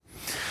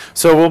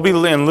So we'll be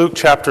in Luke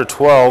chapter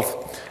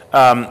 12.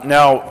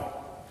 Now,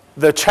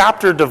 the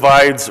chapter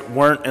divides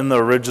weren't in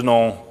the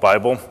original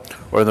Bible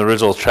or in the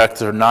original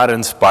text. They're not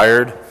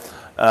inspired.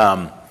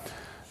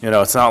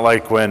 It's not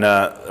like when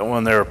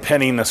they're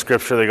penning the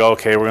scripture, they go,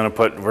 okay, we're going to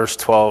put verse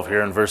 12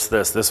 here and verse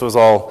this. This was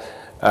all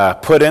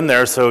put in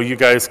there so you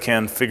guys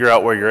can figure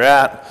out where you're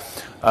at.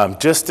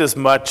 Just as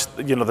much,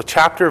 the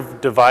chapter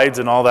divides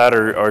and all that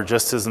are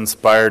just as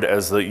inspired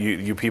as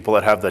you people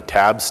that have the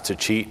tabs to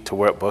cheat to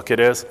what book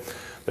it is.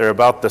 They're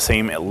about the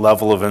same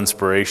level of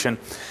inspiration.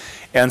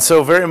 And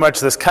so very much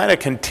this kind of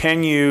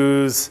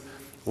continues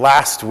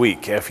last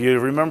week. If you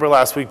remember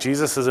last week,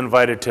 Jesus is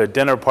invited to a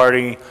dinner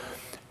party,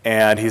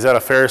 and he's at a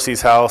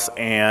Pharisee's house,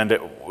 and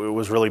it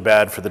was really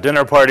bad for the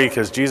dinner party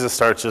because Jesus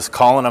starts just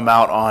calling them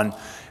out on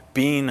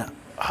being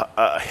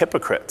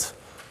hypocrites,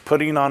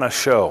 putting on a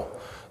show.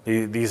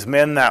 These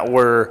men that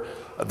were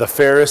the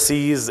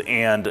Pharisees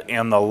and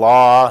the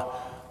law,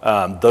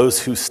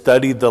 those who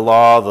studied the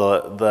law,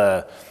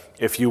 the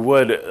if you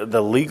would, the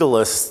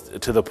legalists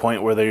to the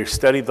point where they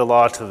studied the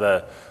law to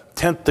the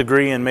 10th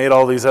degree and made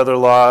all these other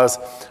laws.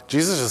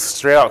 Jesus just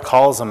straight out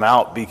calls them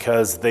out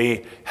because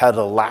they had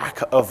a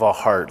lack of a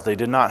heart. They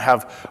did not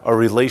have a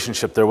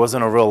relationship. There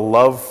wasn't a real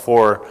love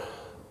for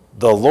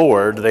the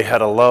Lord. They had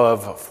a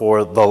love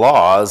for the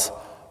laws,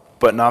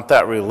 but not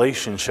that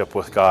relationship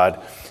with God.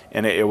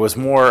 And it was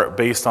more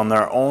based on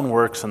their own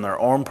works and their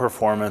own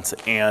performance,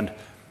 and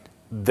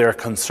their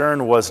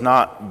concern was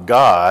not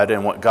God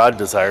and what God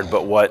desired,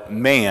 but what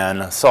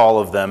man saw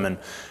of them and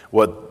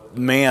what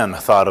man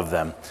thought of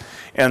them.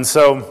 And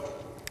so,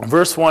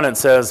 verse 1, it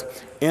says,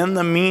 "In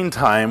the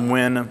meantime,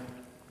 when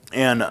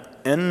an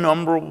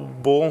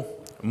innumerable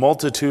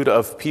multitude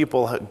of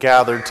people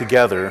gathered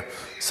together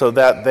so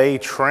that they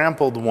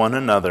trampled one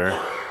another,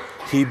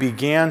 he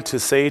began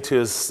to say to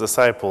his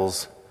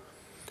disciples,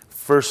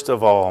 'First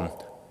of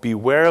all,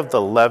 beware of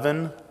the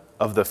leaven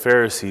of the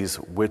Pharisees,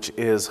 which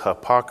is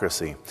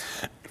hypocrisy.'"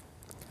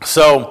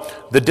 So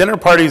the dinner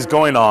party's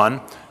going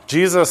on.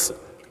 Jesus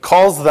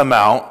calls them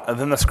out, and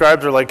then the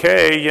scribes are like,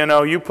 hey,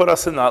 you put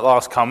us in that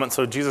lost comment.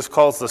 So Jesus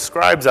calls the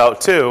scribes out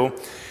too.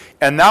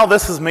 And now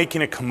this is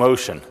making a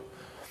commotion.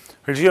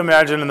 Could you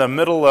imagine in the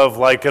middle of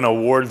like an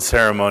award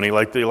ceremony,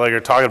 like you're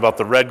talking about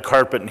the red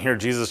carpet, and here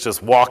Jesus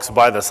just walks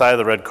by the side of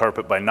the red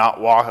carpet by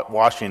not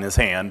washing his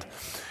hands.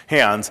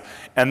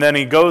 And then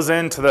he goes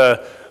into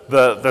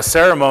the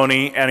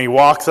ceremony, and he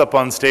walks up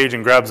on stage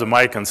and grabs a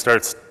mic and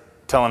starts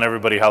telling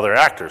everybody how they're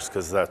actors,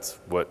 because that's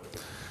what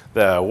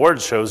the award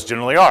shows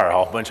generally are, a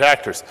whole bunch of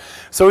actors.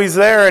 So he's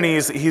there, and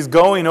he's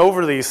going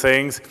over these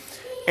things,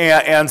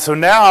 and so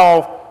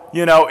now,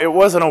 it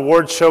was an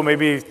award show,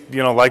 maybe,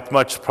 like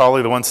much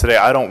probably the ones today.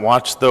 I don't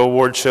watch the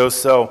award shows,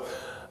 so,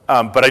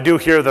 but I do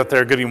hear that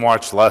they're getting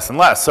watched less and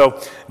less. So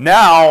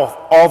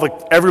now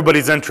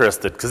everybody's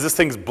interested, because this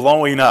thing's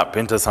blowing up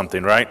into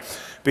something, right?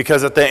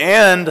 Because at the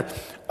end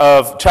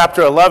of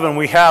chapter 11,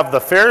 we have the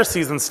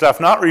Pharisees and stuff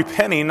not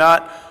repenting,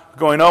 not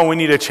going, oh, we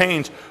need a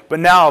change, but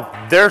now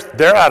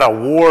they're at a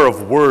war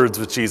of words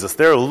with Jesus.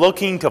 They're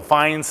looking to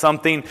find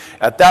something.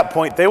 At that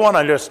point, they want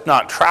to just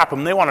not trap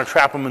him. They want to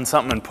trap him in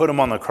something and put him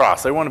on the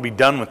cross. They want to be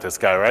done with this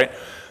guy, right?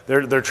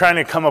 They're trying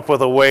to come up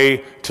with a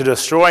way to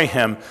destroy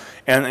him.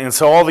 And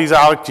so all these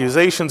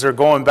accusations are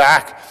going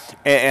back,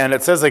 and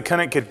it says they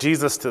couldn't get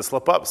Jesus to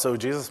slip up, so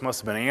Jesus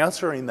must have been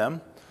answering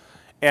them.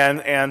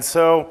 And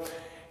so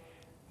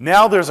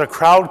now there's a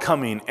crowd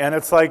coming, and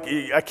it's like,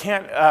 I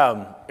can't,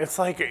 it's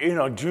like,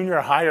 junior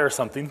high or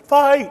something,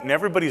 fight, and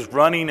everybody's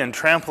running and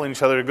trampling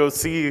each other to go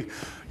see,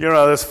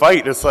 this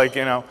fight. It's like,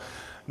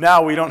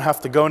 now we don't have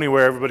to go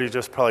anywhere. Everybody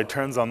just probably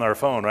turns on their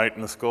phone, right,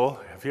 in the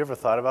school. Have you ever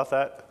thought about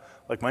that?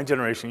 Like my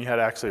generation, you had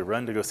to actually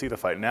run to go see the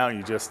fight. Now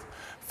you just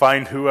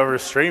find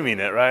whoever's streaming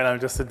it, right? I'm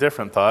just a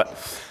different thought.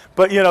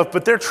 But,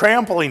 but they're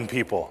trampling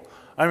people.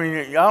 I mean,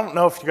 I don't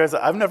know if you guys,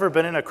 I've never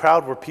been in a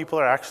crowd where people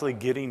are actually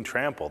getting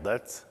trampled.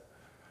 That's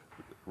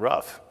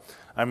rough.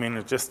 I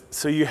mean,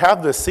 so you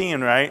have the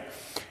scene, right?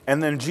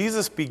 And then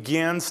Jesus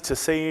begins to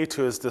say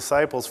to his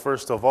disciples,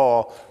 first of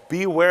all,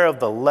 beware of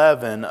the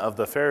leaven of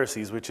the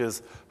Pharisees, which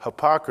is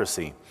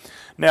hypocrisy.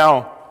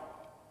 Now,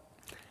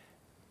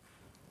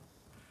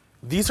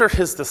 these are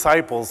his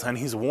disciples, and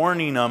he's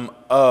warning them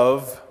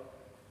of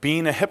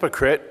being a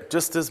hypocrite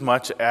just as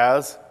much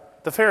as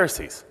the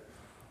Pharisees.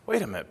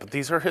 Wait a minute, but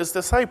these are his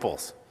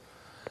disciples,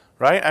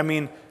 right? I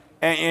mean,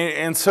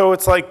 and so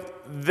it's like,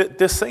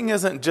 this thing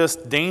isn't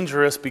just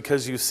dangerous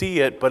because you see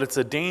it, but it's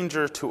a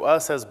danger to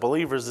us as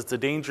believers. It's a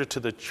danger to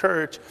the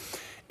church.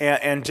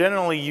 And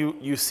generally,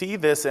 you see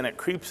this, and it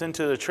creeps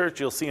into the church.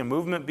 You'll see a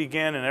movement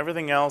begin and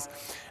everything else,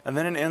 and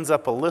then it ends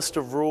up a list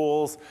of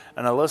rules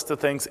and a list of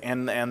things,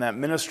 and that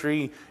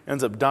ministry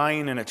ends up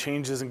dying, and it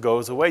changes and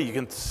goes away. You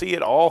can see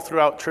it all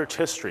throughout church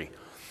history.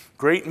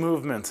 Great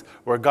movements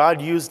where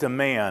God used a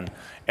man,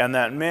 and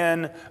that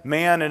man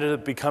ended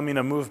up becoming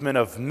a movement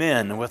of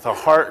men with a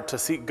heart to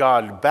seek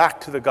God,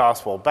 back to the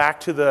gospel, back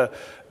to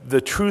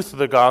the truth of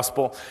the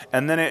gospel,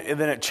 and then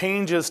it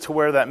changes to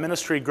where that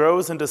ministry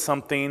grows into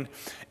something,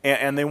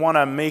 and they want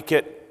to make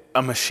it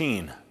a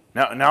machine.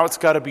 Now it's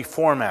got to be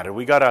formatted.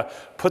 We got to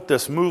put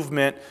this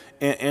movement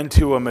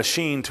into a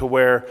machine to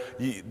where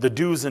the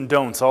do's and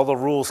don'ts, all the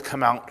rules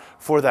come out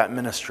for that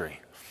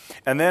ministry.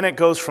 And then it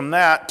goes from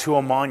that to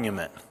a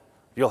monument.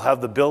 You'll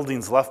have the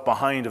buildings left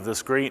behind of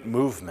this great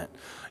movement.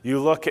 You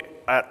look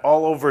at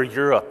all over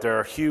Europe, there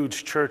are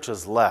huge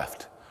churches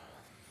left.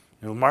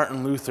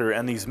 Martin Luther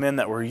and these men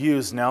that were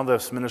used, now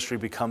this ministry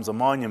becomes a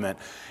monument.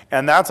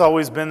 And that's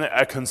always been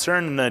a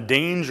concern and a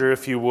danger,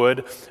 if you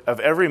would, of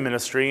every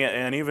ministry.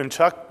 And even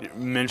Chuck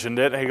mentioned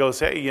it. He goes,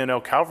 hey,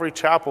 Calvary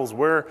Chapels,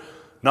 we're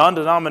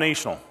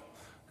non-denominational.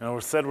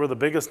 We said we're the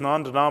biggest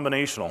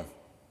non-denominational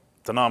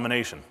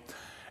denomination.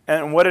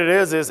 And what it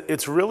is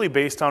it's really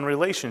based on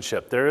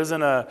relationship. There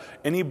isn't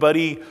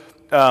anybody,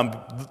 the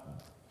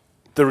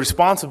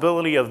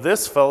responsibility of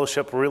this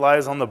fellowship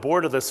relies on the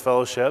board of this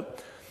fellowship.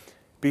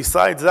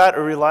 Besides that, it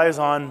relies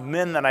on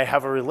men that I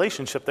have a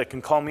relationship that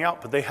can call me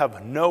out, but they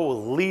have no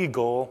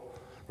legal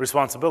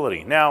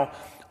responsibility. Now,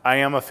 I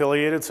am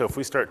affiliated, so if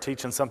we start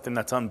teaching something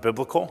that's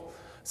unbiblical,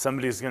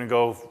 somebody's going to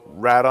go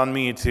rat on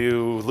me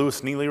to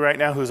Lewis Neely right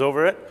now, who's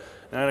over it,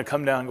 and I'm going to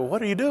come down and go,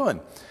 what are you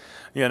doing?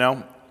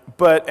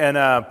 But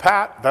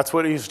Pat, that's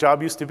what his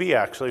job used to be,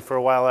 actually, for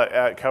a while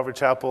at Calvary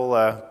Chapel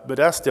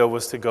Modesto,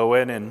 was to go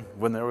in and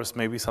when there was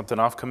maybe something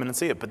off, come in and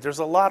see it. But there's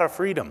a lot of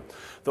freedom.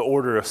 The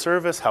order of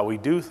service, how we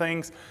do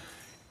things.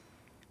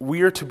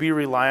 We are to be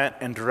reliant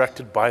and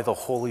directed by the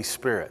Holy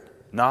Spirit,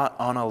 not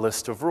on a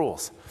list of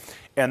rules.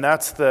 And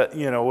that's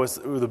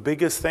the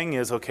biggest thing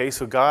is, okay,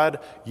 so God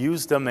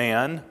used a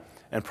man,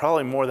 and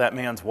probably more that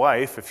man's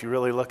wife, if you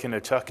really look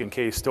into Chuck and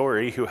Kay's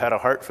story, who had a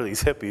heart for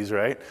these hippies,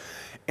 right?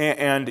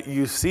 And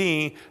you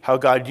see how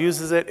God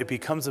uses it, it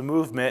becomes a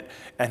movement,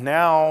 and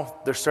now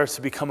there starts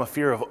to become a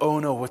fear of, oh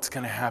no, what's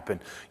going to happen?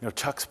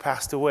 Chuck's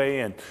passed away,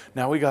 and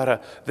now we got to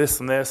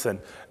this and this.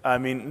 And I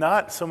mean,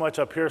 not so much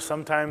up here.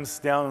 Sometimes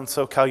down in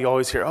SoCal, you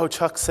always hear, oh,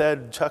 Chuck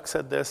said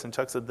this, and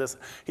Chuck said this.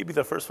 He'd be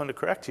the first one to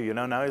correct you,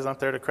 Now he's not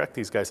there to correct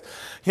these guys.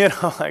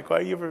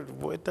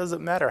 It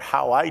doesn't matter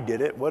how I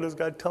did it. What is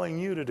God telling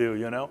you to do,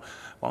 As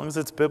long as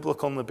it's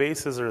biblical and the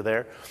bases are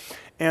there.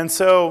 And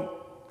so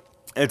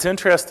it's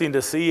interesting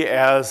to see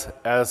as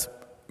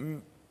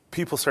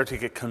people start to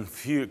get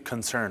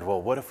concerned, well,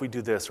 what if we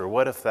do this or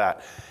what if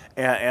that?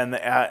 And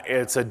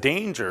it's a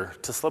danger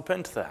to slip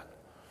into that.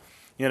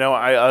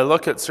 I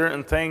look at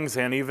certain things,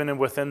 and even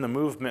within the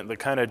movement, the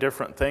kind of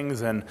different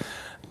things. And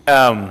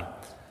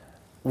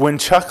when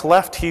Chuck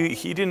left,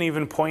 he didn't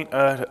even appoint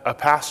a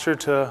pastor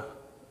to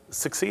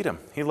succeed him.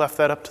 He left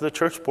that up to the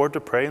church board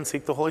to pray and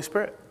seek the Holy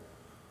Spirit.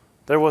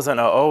 There wasn't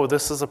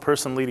this is a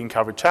person leading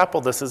Calvary Chapel.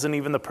 This isn't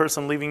even the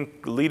person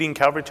leading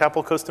Calvary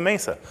Chapel Costa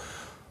Mesa.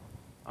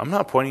 I'm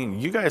not pointing,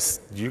 you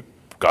guys, you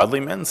godly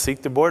men,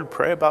 seek the board,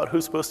 pray about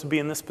who's supposed to be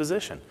in this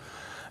position.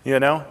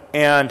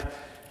 And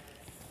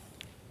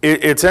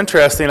it's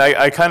interesting.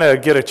 I kind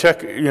of get a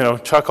check.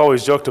 Chuck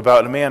always joked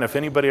about, man, if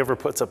anybody ever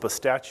puts up a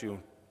statue,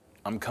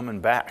 I'm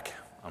coming back.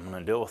 I'm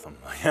going to deal with them.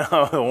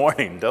 The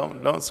warning,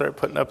 don't start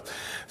putting up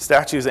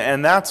statues.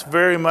 And that's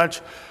very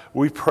much,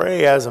 we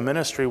pray as a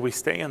ministry, we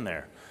stay in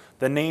there.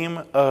 The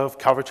name of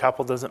Calvary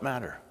Chapel doesn't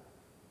matter.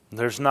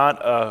 There's not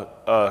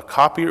a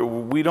copy.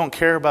 We don't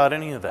care about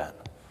any of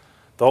that.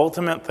 The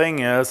ultimate thing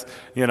is,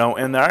 in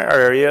our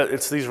area,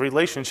 it's these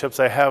relationships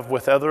I have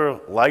with other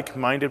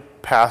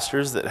like-minded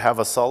pastors that have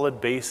a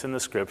solid base in the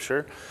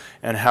Scripture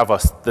and have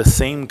the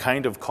same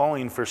kind of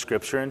calling for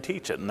Scripture and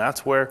teach it. And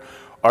that's where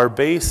our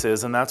base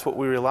is, and that's what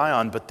we rely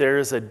on. But there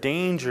is a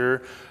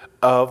danger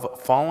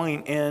of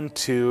falling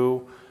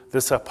into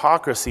this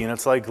hypocrisy, and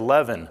it's like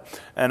leaven.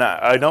 And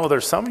I know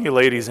there's some of you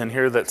ladies in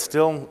here that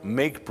still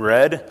make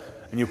bread,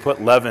 and you put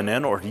leaven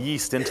in or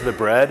yeast into the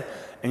bread,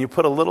 and you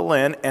put a little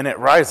in, and it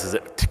rises.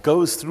 It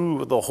goes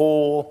through the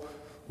whole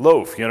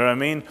loaf, you know what I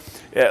mean?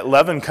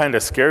 Leaven kind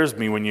of scares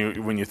me when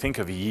you think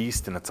of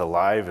yeast and it's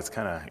alive. It's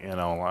kind of,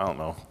 I don't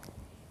know.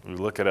 You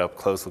look it up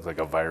close, looks like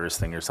a virus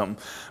thing or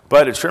something.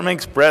 But it sure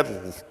makes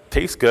bread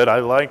taste good. I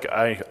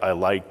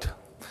liked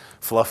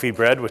fluffy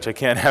bread, which I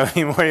can't have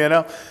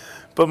anymore,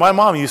 But my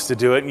mom used to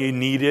do it, and you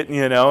knead it,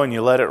 and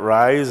you let it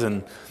rise,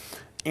 and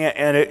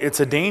it's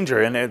a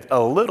danger, and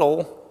a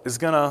little is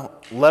going to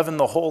leaven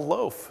the whole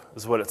loaf,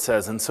 is what it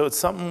says. And so it's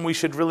something we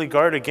should really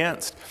guard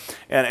against.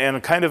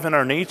 And kind of in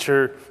our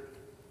nature,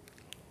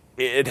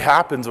 it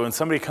happens when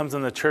somebody comes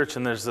in the church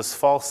and there's this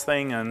false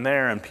thing in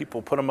there, and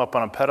people put them up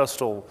on a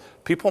pedestal.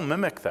 People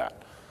mimic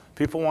that.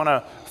 People want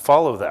to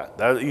follow that.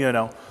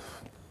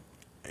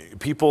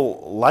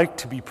 People like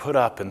to be put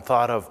up and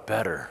thought of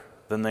better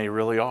than they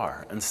really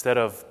are, instead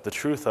of the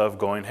truth of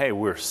going, hey,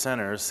 we're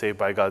sinners saved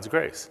by God's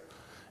grace.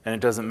 And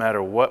it doesn't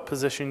matter what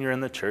position you're in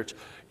the church,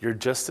 you're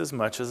just as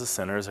much as a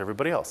sinner as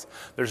everybody else.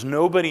 There's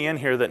nobody in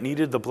here that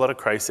needed the blood of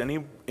Christ any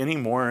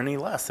more or any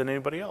less than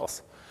anybody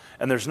else.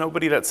 And there's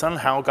nobody that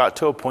somehow got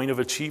to a point of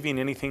achieving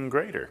anything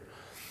greater.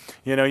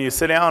 You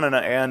sit down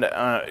and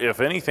if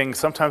anything,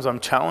 sometimes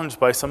I'm challenged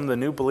by some of the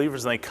new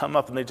believers, and they come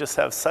up and they just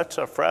have such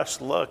a fresh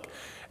look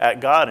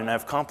at God, and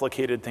I've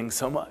complicated things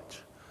so much.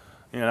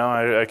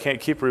 I can't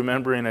keep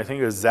remembering, I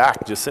think it was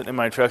Zach just sitting in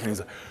my truck, and he's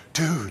like,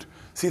 dude,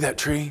 See that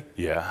tree?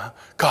 Yeah.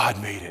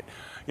 God made it.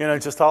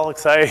 Just all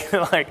excited,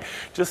 like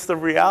just the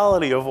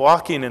reality of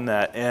walking in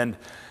that and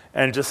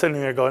just sitting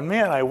there going,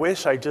 man, I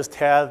wish I just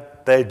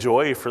had that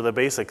joy for the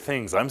basic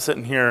things. I'm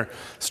sitting here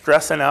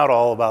stressing out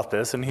all about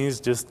this, and he's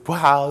just,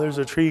 wow, there's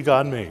a tree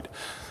God made.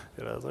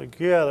 I was like,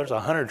 yeah, there's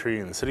 100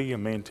 trees in the city,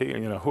 and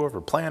maintain,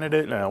 whoever planted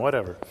it,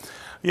 whatever.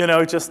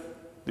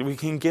 We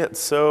can get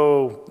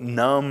so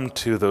numb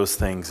to those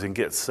things and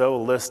get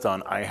so list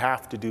on, I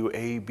have to do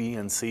A, B,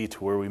 and C,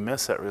 to where we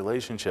miss that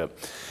relationship.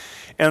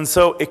 And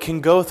so it can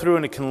go through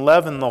and it can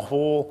leaven the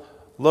whole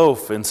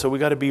loaf. And so we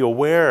got to be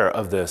aware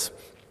of this.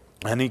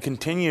 And he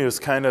continues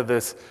kind of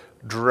this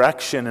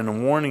direction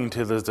and warning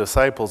to the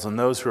disciples and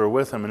those who are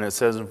with him. And it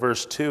says in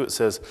verse 2, it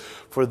says,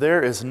 for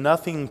there is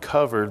nothing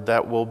covered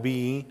that will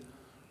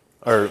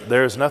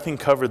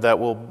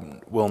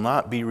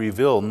not be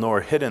revealed,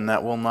 nor hidden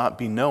that will not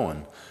be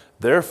known.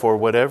 Therefore,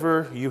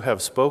 whatever you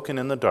have spoken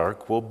in the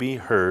dark will be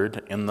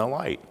heard in the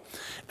light.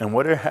 And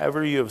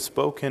whatever you have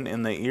spoken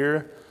in the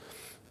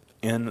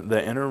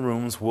inner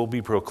rooms will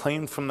be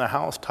proclaimed from the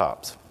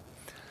housetops.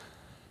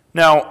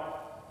 Now,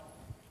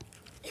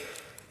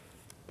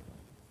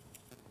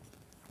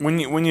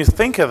 when you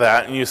think of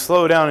that and you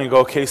slow down and you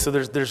go, okay, so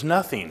there's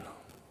nothing.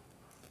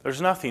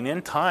 There's nothing.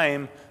 In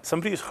time,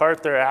 somebody's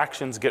heart, their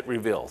actions get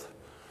revealed.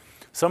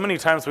 So many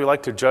times we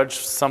like to judge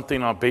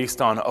something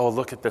based on, oh,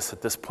 look at this at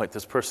this point,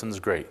 this person's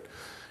great.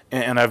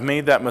 And I've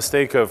made that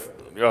mistake of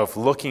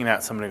looking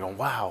at somebody and going,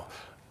 wow,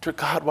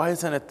 God, why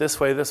isn't it this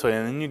way? And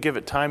then you give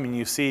it time and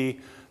you see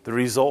the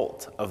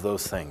result of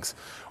those things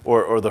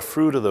or the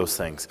fruit of those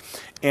things.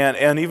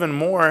 And even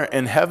more,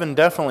 in heaven,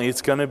 definitely,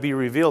 it's going to be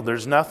revealed.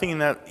 There's nothing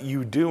that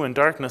you do in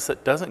darkness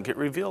that doesn't get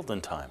revealed in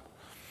time.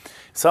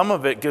 Some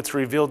of it gets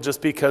revealed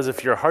just because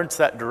if your heart's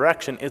that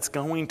direction, it's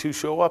going to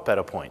show up at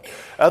a point.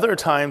 Other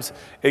times,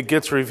 it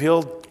gets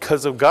revealed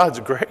because of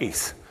God's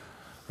grace,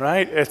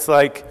 right? It's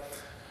like,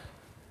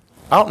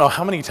 I don't know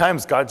how many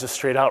times God just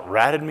straight out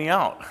ratted me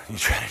out. You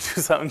try to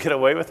do something, get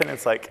away with it, and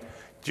it's like,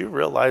 do you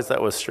realize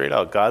that was straight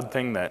out God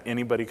thing that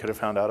anybody could have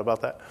found out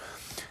about that?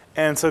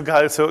 And so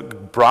God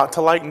it brought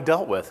to light and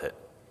dealt with it.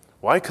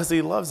 Why? Because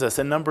he loves us.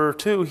 And number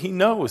two, he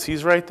knows.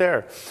 He's right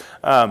there.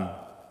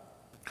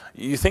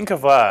 You think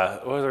of,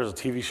 there's a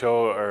TV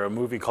show or a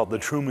movie called The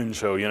Truman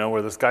Show,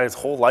 where this guy's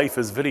whole life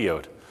is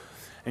videoed.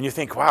 And you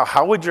think, wow,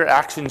 how would your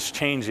actions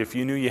change if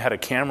you knew you had a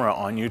camera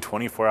on you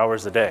 24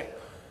 hours a day?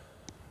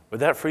 Would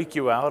that freak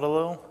you out a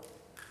little?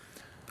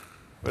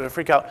 Would it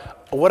freak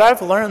out? What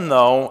I've learned,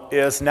 though,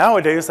 is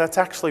nowadays that's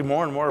actually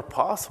more and more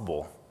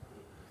possible.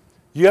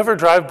 You ever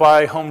drive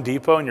by Home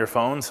Depot and your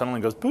phone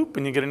suddenly goes boop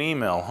and you get an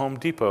email, Home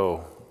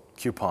Depot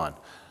coupon.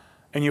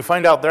 And you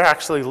find out they're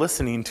actually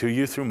listening to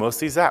you through most of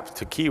these apps,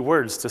 to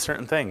keywords, to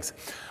certain things.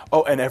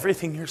 Oh, and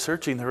everything you're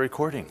searching, they're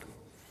recording.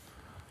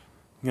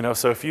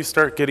 So if you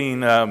start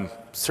getting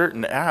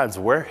certain ads,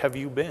 where have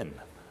you been,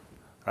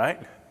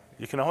 right?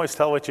 You can always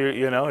tell what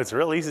it's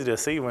real easy to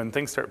see when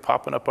things start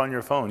popping up on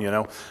your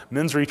phone,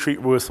 Men's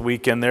Retreat this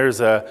weekend, there's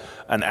an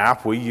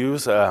app we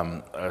use,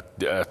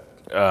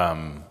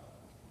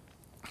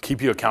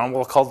 keep you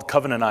accountable, called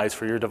Covenant Eyes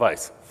for your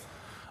device.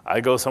 I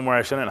go somewhere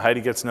I shouldn't,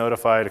 Heidi gets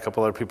notified, a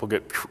couple other people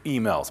get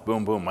emails,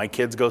 boom, boom. My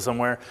kids go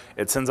somewhere,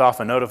 it sends off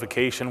a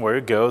notification where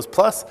it goes.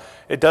 Plus,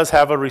 it does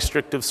have a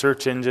restrictive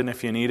search engine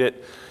if you need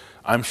it.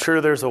 I'm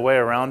sure there's a way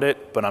around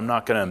it, but I'm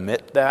not going to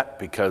admit that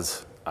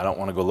because I don't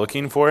want to go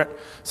looking for it.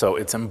 So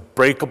it's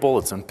unbreakable,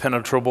 it's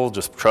impenetrable,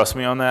 just trust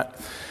me on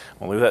that.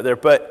 I'll leave that there.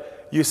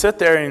 But you sit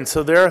there, and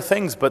so there are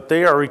things, but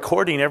they are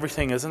recording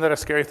everything. Isn't that a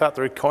scary thought?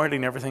 They're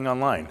recording everything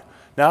online.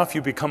 Now, if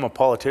you become a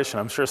politician,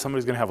 I'm sure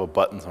somebody's going to have a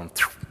button and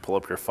pull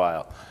up your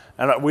file.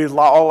 And we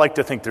all like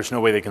to think there's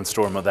no way they can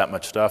store that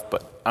much stuff,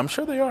 but I'm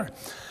sure they are.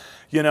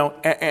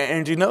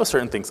 And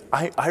certain things.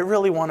 I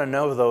really want to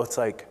know, though, it's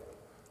like,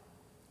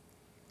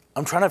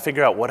 I'm trying to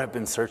figure out what I've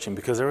been searching,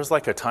 because there was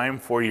like a time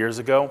 4 years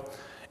ago,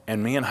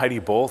 and me and Heidi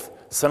both,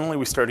 suddenly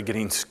we started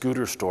getting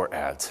scooter store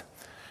ads,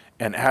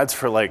 and ads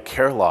for like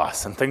hair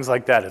loss and things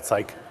like that. It's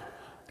like,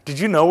 did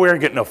you know we were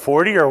getting a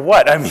 40 or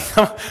what? I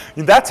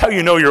mean, that's how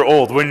you know you're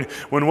old. When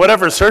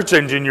whatever search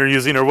engine you're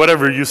using or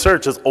whatever you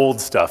search is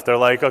old stuff. They're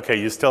like, okay,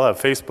 you still have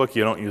Facebook,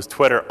 you don't use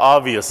Twitter.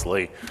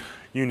 Obviously,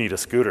 you need a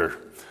scooter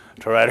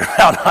to ride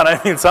around on.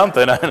 I mean,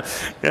 something.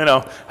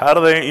 How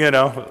do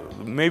they,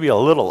 maybe a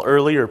little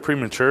early or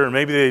premature, or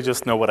maybe they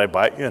just know what I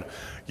buy.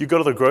 You go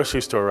to the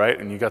grocery store, right,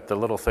 and you got the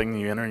little thing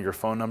you enter your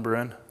phone number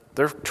in.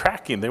 They're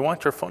tracking. They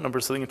want your phone number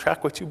so they can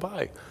track what you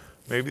buy.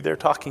 Maybe they're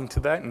talking to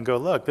that and go,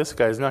 look, this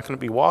guy's not going to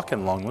be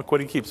walking long. Look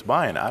what he keeps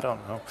buying. I don't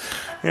know.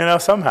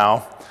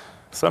 Somehow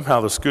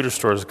the scooter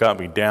stores got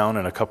me down,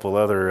 and a couple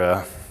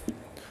other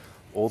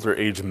older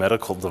age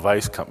medical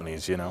device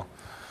companies,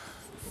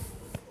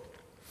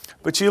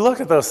 But you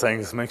look at those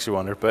things, it makes you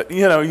wonder. But,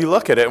 you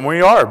look at it, and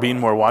we are being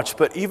more watched.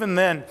 But even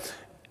then,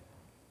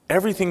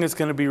 everything is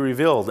going to be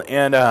revealed.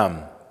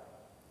 And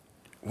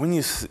when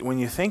you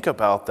think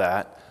about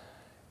that,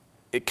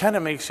 it kind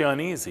of makes you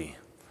uneasy.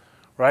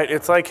 Right?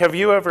 It's like, have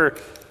you ever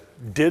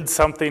did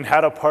something,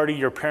 had a party,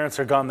 your parents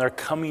are gone, they're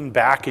coming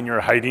back and you're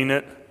hiding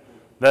it?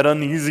 That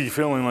uneasy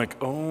feeling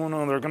like, oh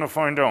no, they're going to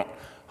find out.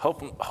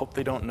 Hope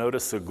they don't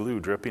notice the glue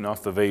dripping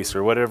off the vase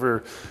or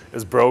whatever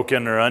is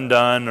broken or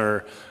undone,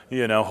 or,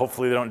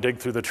 hopefully they don't dig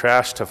through the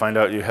trash to find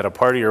out you had a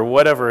party or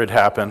whatever had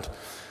happened.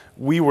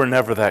 We were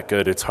never that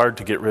good. It's hard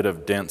to get rid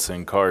of dents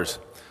in cars.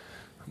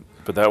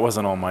 But that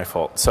wasn't all my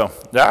fault. So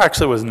that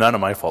actually was none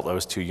of my fault. I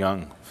was too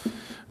young.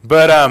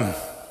 But I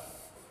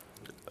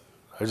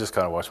just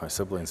kind of watched my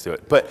siblings do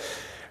it. But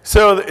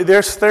so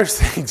there's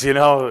things,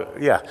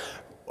 yeah.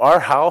 Our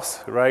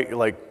house, right,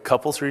 like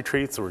couples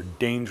retreats were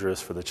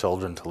dangerous for the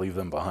children to leave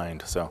them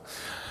behind. So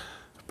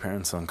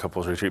parents on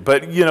couples retreat.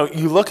 But,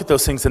 you look at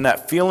those things and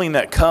that feeling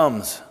that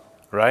comes,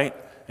 right?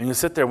 And you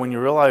sit there when you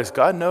realize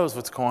God knows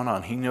what's going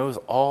on. He knows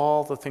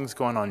all the things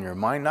going on in your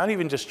mind, not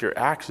even just your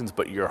actions,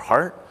 but your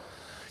heart.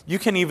 You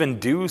can even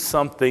do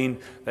something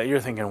that you're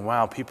thinking,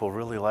 wow, people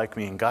really like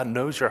me. And God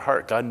knows your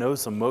heart. God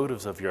knows the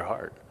motives of your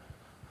heart.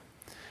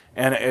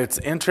 And it's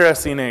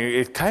interesting,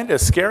 it's kind of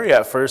scary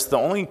at first. The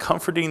only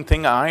comforting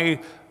thing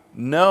I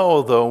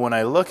know, though, when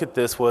I look at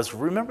this was,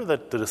 remember the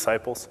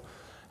disciples?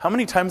 How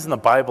many times in the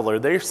Bible are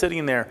they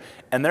sitting there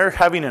and they're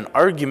having an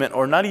argument,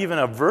 or not even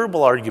a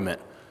verbal argument?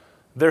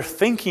 They're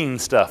thinking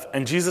stuff,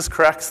 and Jesus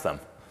corrects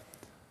them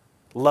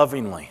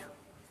lovingly.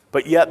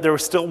 But yet they were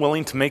still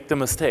willing to make the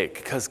mistake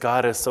because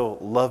God is so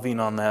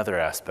loving on the other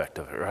aspect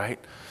of it, right?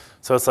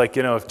 So it's like,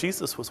 if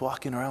Jesus was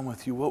walking around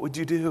with you, what would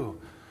you do?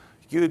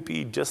 You would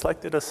be just like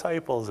the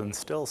disciples and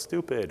still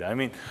stupid. I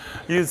mean,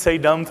 you'd say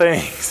dumb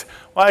things.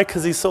 Why?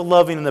 Because he's so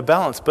loving in the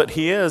balance. But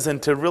he is, and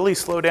to really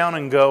slow down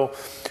and go,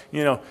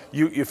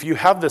 if you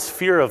have this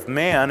fear of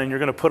man and you're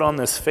going to put on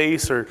this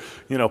face or,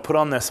 put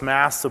on this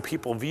mask so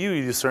people view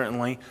you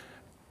certainly,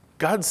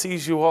 God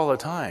sees you all the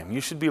time.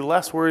 You should be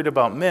less worried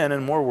about men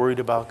and more worried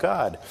about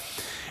God.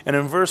 And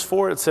in verse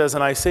 4 it says,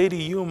 "And I say to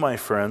you, my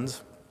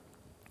friends,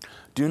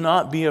 do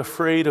not be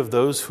afraid of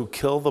those who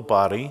kill the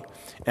body,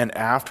 and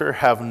after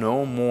have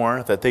no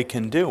more that they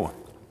can do."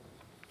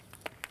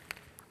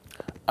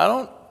 I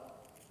don't,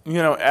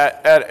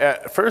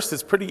 at first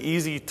it's pretty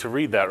easy to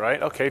read that,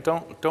 right? Okay,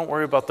 don't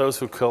worry about those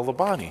who kill the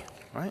body,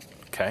 right?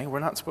 Okay, we're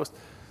not supposed to.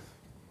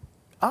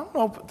 I don't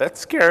know, but that's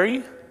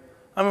scary.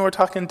 I mean, we're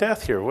talking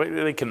death here.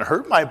 They can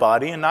hurt my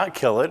body and not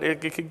kill it.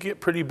 It could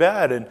get pretty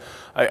bad, and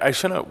I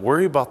shouldn't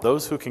worry about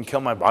those who can kill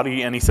my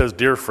body. And he says,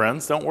 dear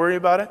friends, don't worry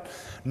about it.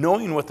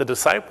 Knowing what the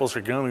disciples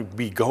are going to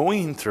be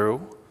going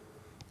through,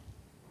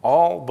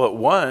 all but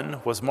one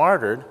was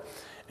martyred,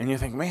 and you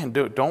think, man,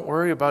 don't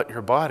worry about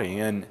your body.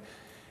 And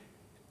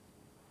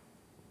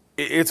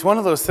it's one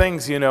of those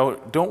things,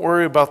 don't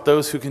worry about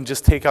those who can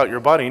just take out your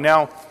body.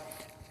 Now,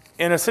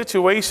 in a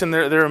situation,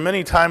 there are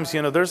many times,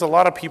 there's a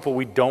lot of people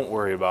we don't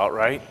worry about,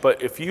 right?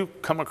 But if you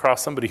come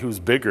across somebody who's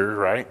bigger,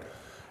 right?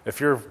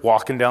 If you're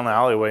walking down the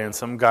alleyway and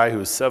some guy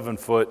who's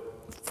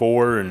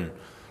 7'4" and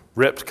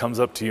ripped comes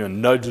up to you and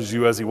nudges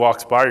you as he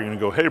walks by, you're going to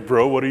go, hey,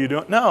 bro, what are you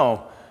doing?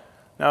 No.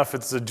 Now, if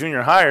it's a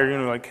junior higher, you're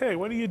going to be like, hey,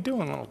 what are you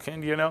doing, little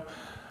kid,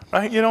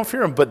 Right? You don't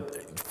fear them,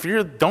 but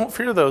don't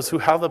fear those who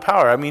have the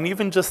power. I mean,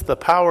 even just the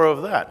power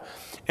of that.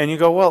 And you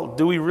go, well,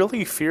 do we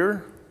really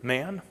fear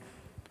man?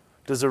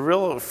 Does a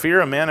real fear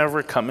of man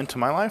ever come into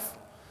my life?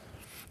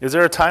 Is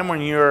there a time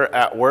when you're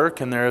at work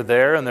and they're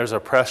there and there's a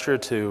pressure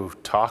to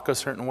talk a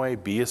certain way,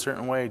 be a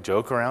certain way,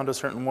 joke around a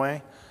certain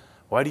way?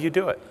 Why do you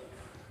do it?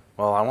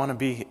 Well, I want to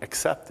be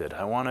accepted.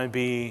 I want to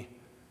be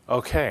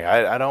okay.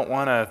 I don't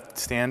want to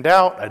stand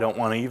out. I don't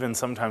want to even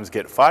sometimes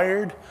get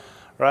fired,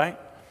 right?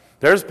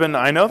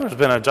 I know there's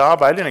been a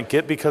job I didn't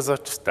get because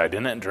I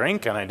didn't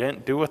drink and I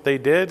didn't do what they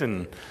did,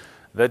 and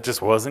that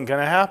just wasn't going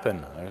to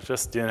happen. I was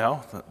just,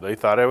 they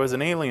thought I was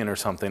an alien or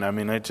something. I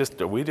mean,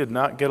 we did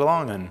not get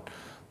along, and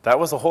that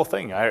was the whole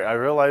thing. I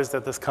realized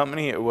at this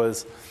company, it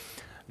was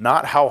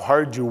not how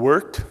hard you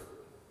worked,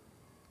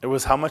 it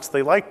was how much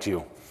they liked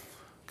you.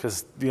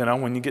 Because,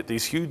 when you get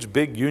these huge,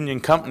 big union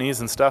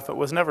companies and stuff, it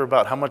was never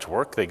about how much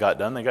work they got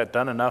done. They got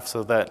done enough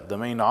so that the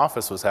main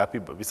office was happy,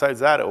 but besides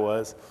that, it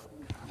was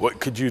what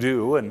could you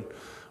do and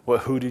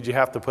who did you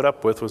have to put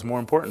up with was more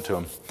important to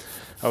them.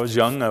 I was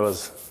young,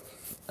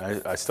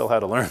 I still had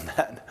to learn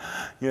that,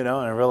 and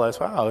I realized,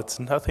 wow, it's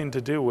nothing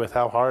to do with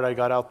how hard I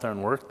got out there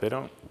and worked. It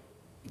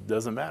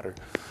doesn't matter.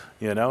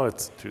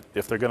 It's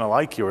if they're going to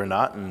like you or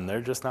not, and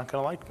they're just not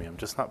going to like me. I'm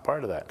just not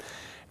part of that.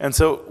 And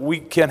so we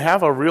can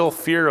have a real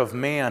fear of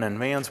man and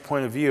man's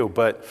point of view,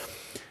 but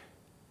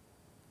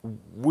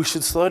we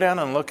should slow down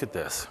and look at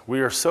this. We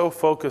are so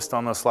focused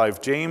on this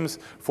life. James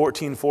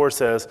 14:4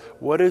 says,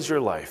 what is your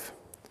life?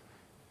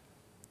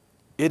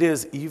 It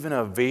is even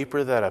a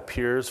vapor that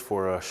appears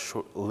for a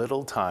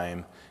little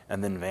time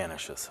and then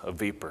vanishes, a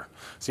vapor.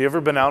 So you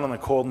ever been out on a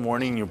cold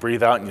morning, you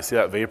breathe out and you see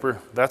that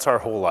vapor? That's our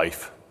whole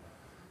life.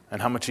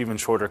 And how much even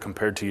shorter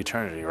compared to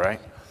eternity,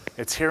 right?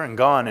 It's here and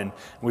gone, and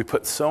we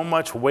put so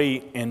much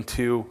weight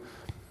into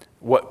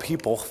what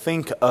people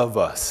think of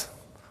us.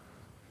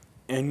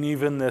 And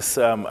even this,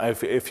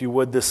 if you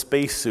would, this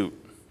spacesuit.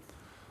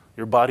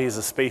 Your body is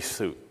a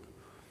spacesuit.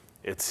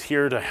 It's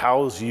here to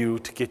house you,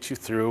 to get you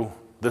through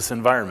this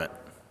environment.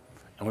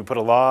 And we put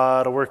a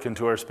lot of work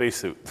into our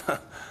spacesuit.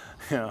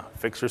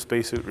 fix your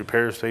spacesuit,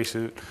 repair your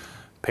spacesuit,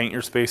 paint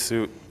your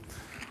spacesuit,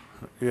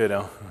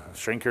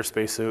 shrink your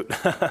spacesuit.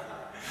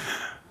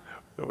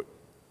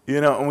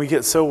 And we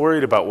get so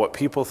worried about what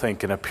people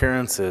think and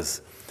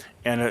appearances.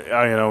 And,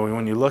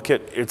 when you look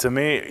at, it's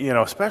amazing,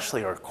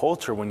 especially our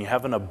culture, when you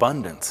have an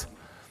abundance,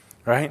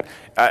 right?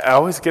 I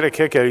always get a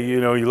kick at,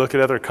 you look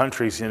at other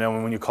countries,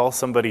 when you call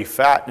somebody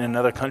fat in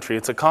another country,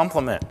 it's a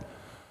compliment.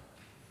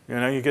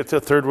 You get to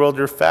a third world,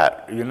 you're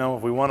fat.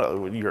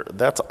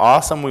 That's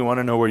awesome. We want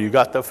to know where you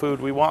got the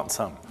food. We want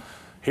some.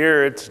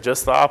 Here, it's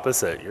just the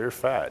opposite. You're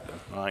fat.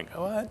 I'm like,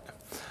 what?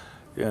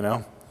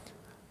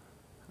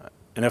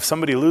 And if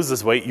somebody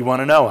loses weight, you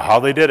want to know how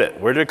they did it.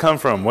 Where did it come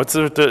from? What's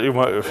your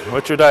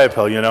diet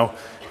pill?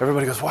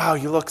 Everybody goes, wow,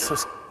 you look so,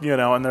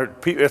 and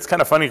it's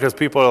kind of funny because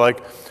people are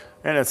like,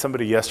 and it's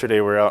somebody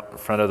yesterday, we're out in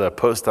front of the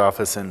post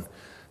office, and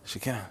she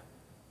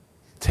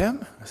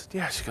Tim? I said,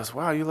 yeah. She goes,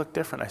 wow, you look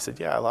different. I said,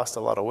 yeah, I lost a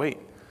lot of weight.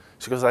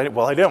 She goes, I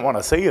didn't want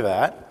to say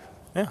that.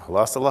 Yeah, I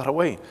lost a lot of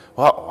weight.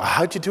 Well,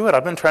 how'd you do it?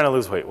 I've been trying to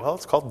lose weight. Well,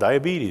 it's called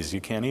diabetes.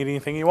 You can't eat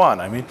anything you want.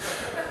 I mean,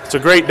 it's a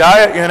great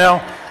diet,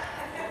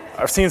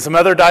 I've seen some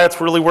other diets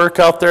really work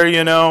out there,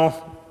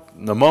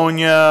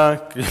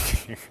 pneumonia,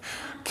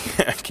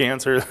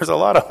 cancer. There's a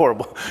lot of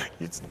horrible.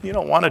 You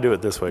don't want to do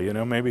it this way,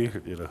 Maybe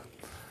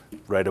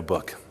write a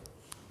book,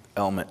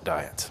 Element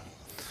Diets.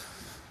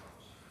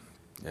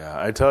 Yeah,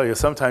 I tell you,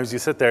 sometimes you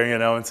sit there,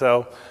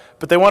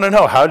 but they want to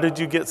know, how did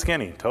you get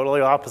skinny?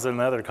 Totally opposite in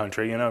the other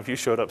country. If you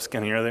showed up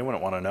skinnier, they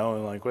wouldn't want to know.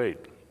 They're like, wait,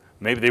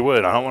 maybe they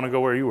would. I don't want to go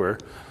where you were.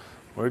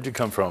 Where'd you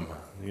come from?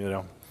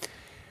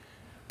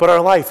 But our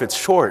life, it's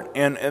short.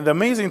 And the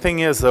amazing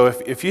thing is, though,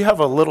 if you have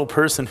a little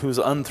person who's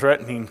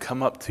unthreatening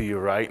come up to you,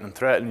 right, and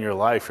threaten your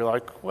life, you're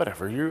like,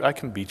 whatever, I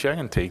can beat you, I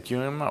can take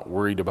you, I'm not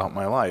worried about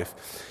my life.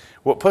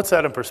 What puts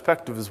that in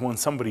perspective is when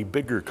somebody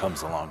bigger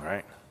comes along,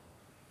 right?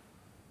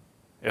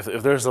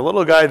 If there's a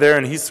little guy there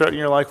and he's threatening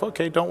your life,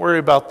 okay, don't worry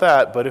about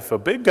that. But if a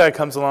big guy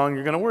comes along,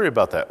 you're going to worry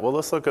about that. Well,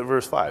 let's look at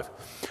verse 5.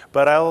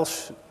 But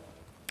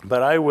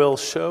I will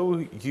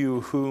show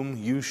you whom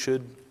you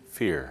should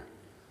fear.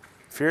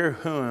 Fear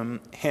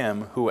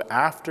him who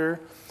after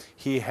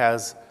he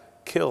has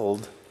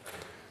killed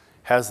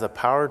has the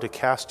power to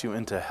cast you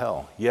into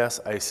hell. Yes,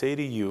 I say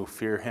to you,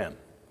 fear him.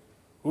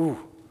 Ooh,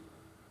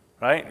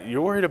 right?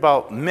 You're worried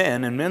about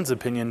men and men's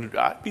opinion.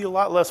 I'd be a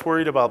lot less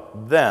worried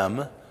about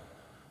them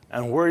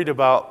and worried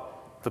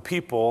about the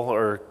people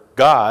or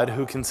God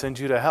who can send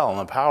you to hell and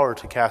the power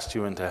to cast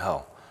you into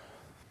hell.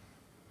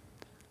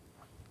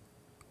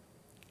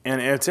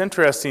 And it's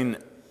interesting,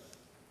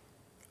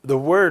 the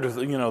word,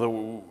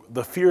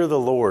 the fear of the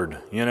Lord.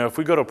 If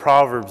we go to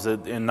Proverbs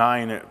in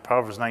 9,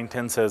 Proverbs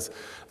 9:10 says,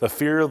 the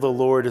fear of the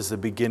Lord is the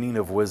beginning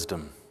of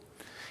wisdom,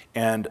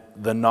 and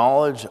the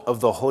knowledge of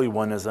the Holy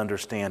One is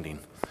understanding.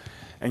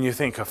 And you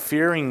think of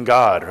fearing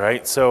God,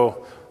 right?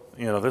 So,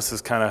 this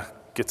is kind of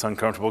gets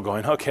uncomfortable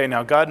going, okay,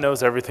 now God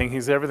knows everything.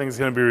 Everything's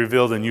going to be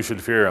revealed and you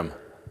should fear him,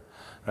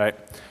 right?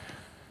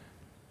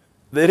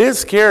 It is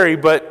scary,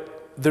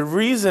 but the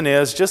reason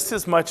is just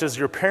as much as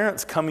your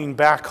parents coming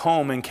back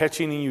home and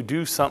catching you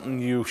do something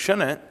you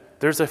shouldn't,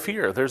 there's a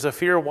fear. There's a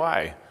fear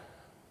why?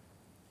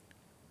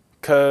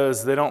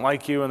 Because they don't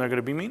like you and they're going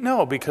to be mean?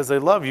 No, because they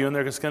love you and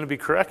there's going to be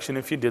correction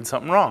if you did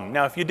something wrong.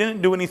 Now, if you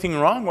didn't do anything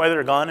wrong while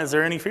they're gone, is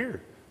there any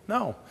fear?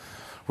 No.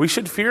 We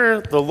should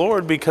fear the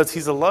Lord because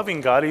he's a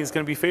loving God. He's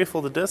going to be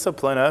faithful to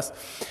discipline us.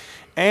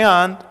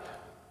 And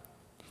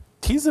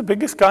he's the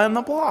biggest guy on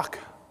the block.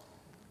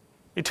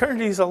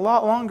 Eternity is a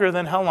lot longer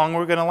than how long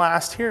we're going to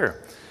last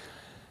here.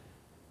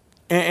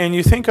 And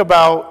you think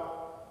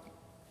about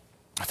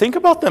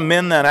the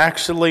men that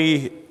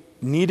actually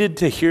needed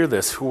to hear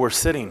this who were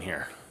sitting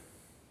here.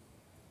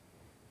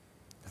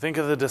 Think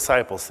of the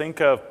disciples.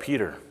 Think of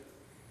Peter,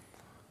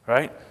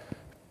 right?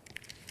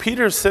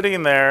 Peter's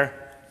sitting there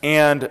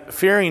and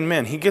fearing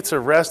men. He gets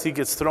arrested, he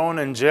gets thrown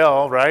in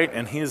jail, right?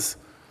 And he's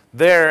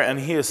there and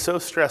he is so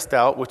stressed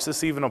out, which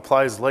this even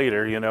applies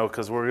later,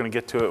 because we're going to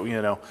get to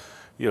it,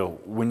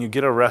 when you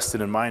get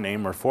arrested in my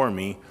name or for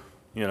me,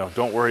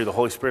 don't worry, the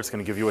Holy Spirit's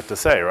going to give you what to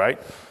say,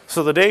 right?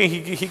 So the day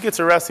he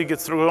gets arrested, he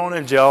gets thrown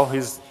in jail,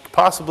 he's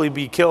possibly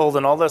be killed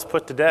and all that's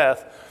put to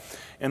death.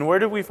 And where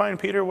did we find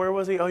Peter? Where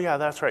was he? Oh yeah,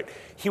 that's right.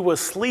 He was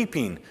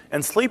sleeping,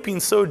 and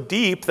sleeping so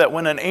deep that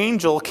when an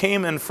angel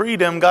came and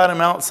freed him, got him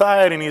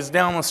outside, and he's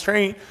down the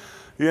street,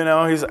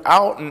 he's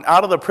out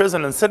of the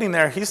prison and sitting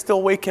there, he's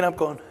still waking up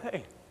going,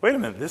 hey, wait a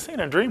minute, this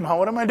ain't a dream.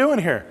 What am I doing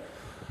here?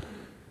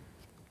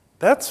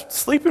 That's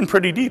sleeping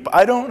pretty deep.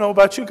 I don't know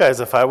about you guys.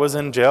 If I was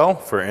in jail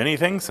for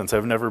anything, since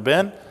I've never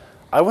been,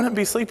 I wouldn't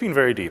be sleeping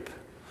very deep.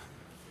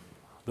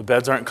 The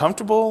beds aren't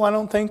comfortable, I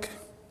don't think.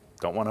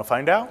 Don't want to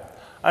find out.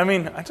 I'm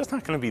just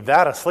not going to be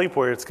that asleep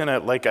where it's going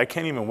to, I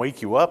can't even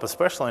wake you up,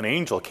 especially an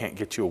angel can't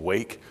get you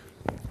awake.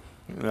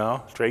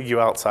 Drag you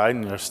outside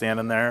and you're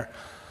standing there,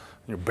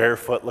 you're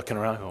barefoot looking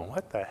around going,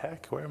 what the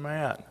heck, where am I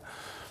at?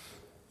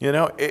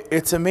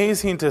 It's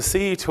amazing to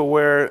see to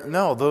where,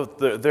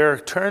 their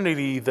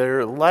eternity,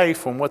 their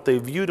life, and what they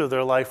viewed of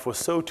their life was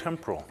so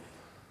temporal,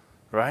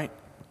 right?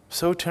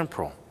 So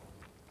temporal.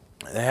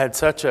 They had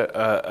such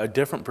a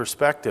different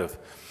perspective.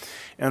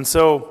 And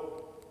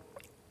so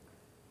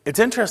it's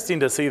interesting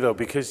to see, though,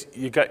 because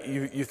you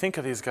think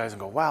of these guys and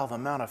go, wow, the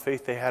amount of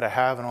faith they had to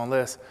have and all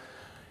this.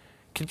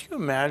 Could you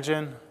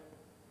imagine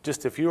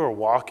just if you were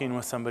walking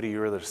with somebody, you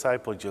were the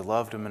disciple, you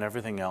loved them and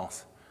everything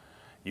else,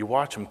 you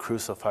watch them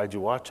crucified, you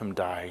watch them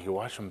die, you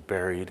watch them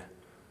buried,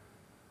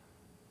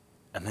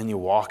 and then you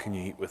walk and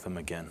you eat with them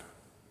again.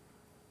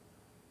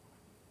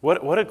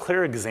 What a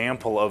clear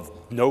example of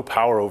no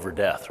power over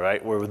death,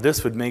 right? Where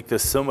this would make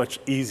this so much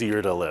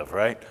easier to live,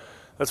 right?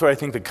 That's where I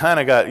think they kind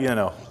of got,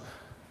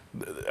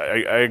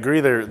 I agree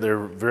they're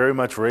very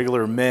much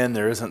regular men.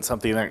 There isn't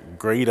something that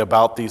great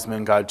about these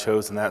men God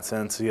chose in that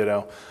sense,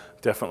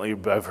 Definitely,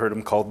 I've heard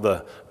them called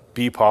the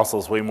B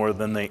apostles way more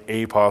than the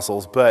A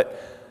apostles. But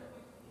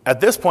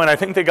at this point, I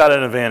think they got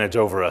an advantage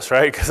over us,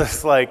 right? Because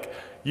it's like,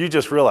 you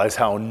just realize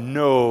how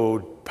no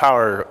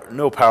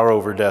power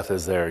over death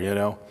is there,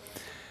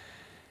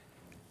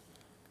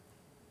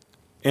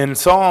 In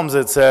Psalms,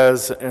 it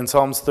says, in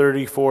Psalms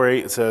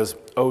 34:8, it says,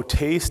 "O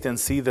taste and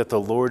see that the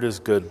Lord is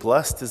good.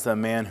 Blessed is the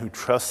man who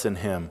trusts in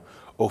him.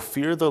 O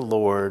fear the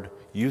Lord,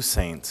 you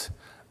saints.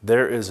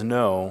 There is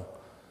no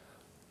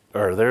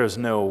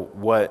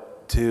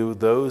what to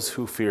those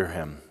who fear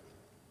him.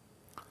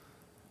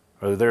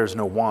 Or there is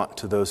no want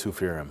to those who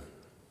fear him."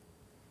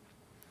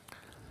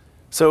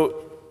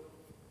 So,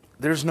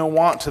 there's no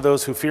want to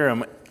those who fear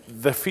him.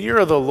 The fear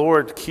of the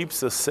Lord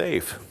keeps us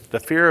safe. The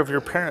fear of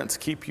your parents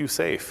keep you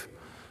safe.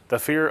 The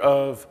fear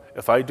of,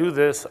 if I do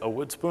this, a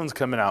wood spoon's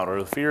coming out,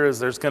 or the fear is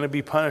there's going to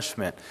be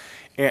punishment.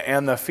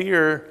 And the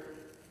fear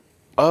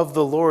of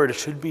the Lord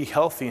should be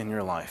healthy in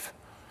your life.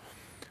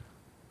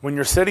 When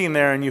you're sitting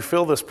there and you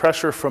feel this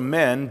pressure from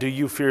men, do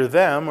you fear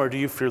them or do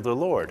you fear the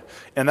Lord?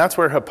 And that's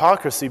where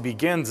hypocrisy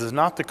begins, is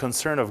not the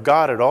concern of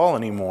God at all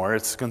anymore.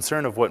 It's the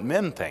concern of what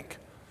men think.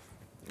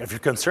 If you're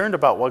concerned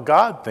about what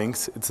God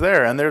thinks, it's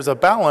there. And there's a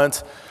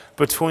balance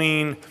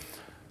between,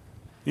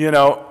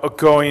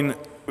 going,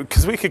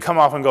 because we could come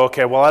off and go,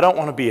 okay, well, I don't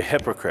want to be a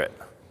hypocrite.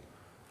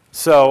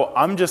 So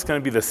I'm just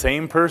going to be the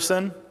same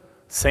person,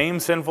 same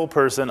sinful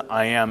person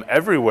I am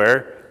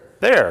everywhere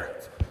there.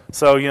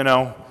 So,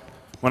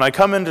 when I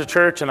come into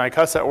church and I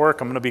cuss at work,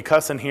 I'm going to be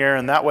cussing here,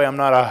 and that way I'm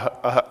not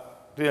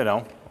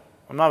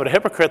I'm not a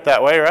hypocrite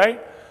that way,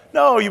 right?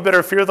 No, you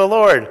better fear the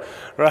Lord,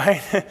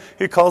 right?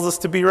 He calls us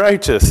to be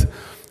righteous.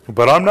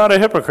 But I'm not a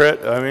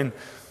hypocrite.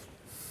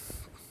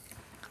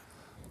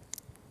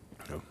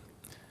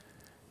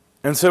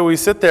 And so we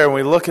sit there and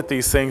we look at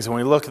these things and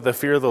we look at the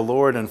fear of the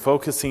Lord and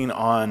focusing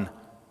on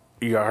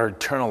our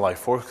eternal life,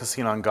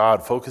 focusing on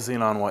God,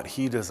 focusing on what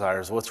He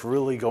desires, what's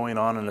really going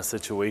on in a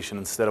situation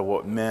instead of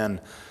what men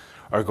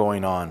are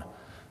going on,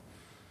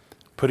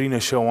 putting a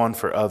show on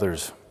for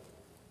others.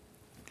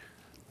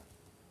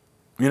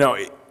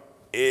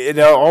 It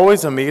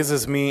always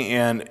amazes me,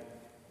 and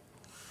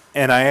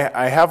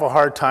I have a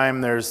hard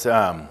time. There's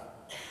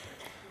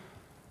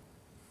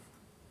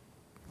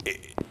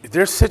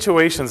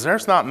situations,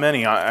 there's not many,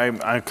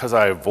 because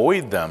I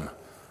avoid them,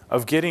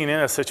 of getting in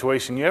a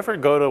situation. You ever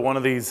go to one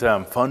of these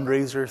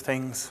fundraiser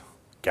things,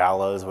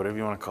 galas, whatever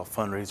you want to call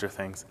fundraiser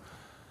things?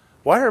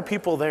 Why are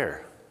people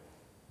there?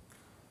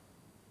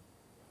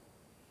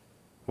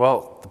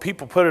 Well, the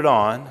people put it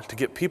on to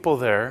get people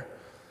there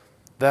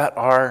that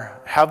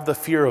have the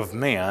fear of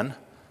man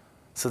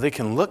so they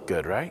can look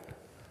good, right?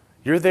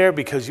 You're there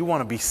because you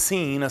want to be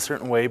seen a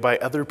certain way by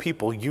other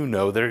people they're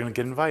going to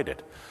get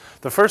invited.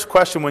 The first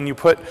question when you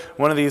put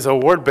one of these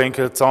award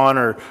banquets on,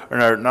 or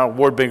not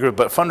award banquet,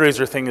 but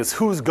fundraiser thing, is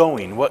who's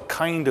going? What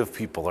kind of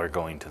people are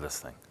going to this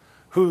thing?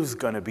 Who's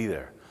going to be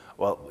there?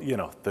 Well,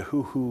 the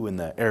who in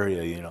the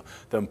area,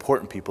 the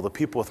important people, the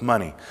people with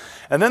money.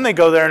 And then they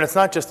go there, and it's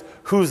not just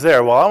who's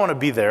there. Well, I want to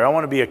be there. I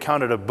want to be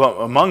accounted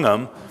among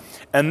them.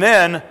 And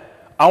then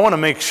I want to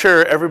make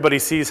sure everybody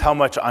sees how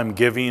much I'm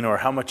giving, or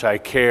how much I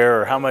care,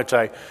 or how much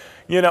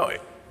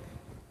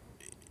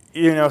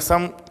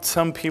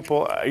some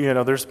people,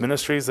 there's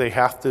ministries they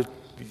have to,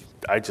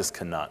 I just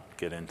cannot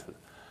get into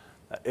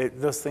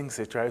those things.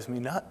 It drives me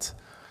nuts.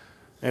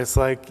 It's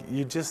like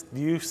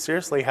you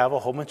seriously have a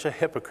whole bunch of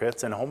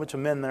hypocrites and a whole bunch of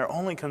men. Their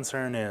only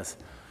concern is,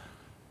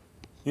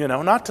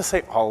 not to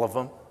say all of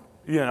them.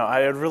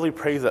 I really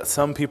pray that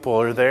some people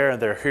are there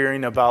and they're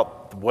hearing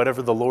about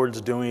whatever the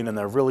Lord's doing and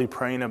they're really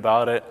praying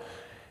about it.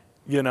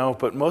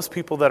 But most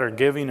people that are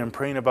giving and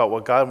praying about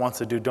what God wants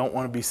to do don't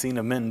want to be seen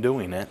of men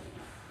doing it.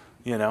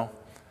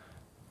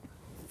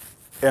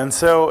 And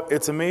so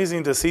it's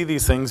amazing to see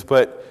these things,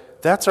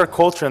 but that's our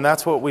culture and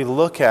that's what we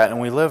look at and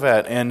we live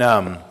at. And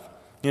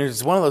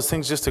it's one of those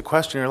things just to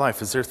question your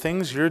life. Is there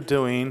things you're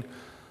doing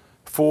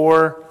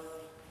for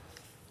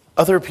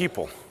other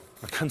people,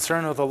 the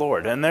concern of the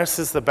Lord? And this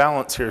is the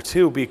balance here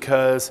too,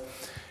 because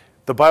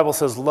the Bible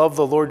says, love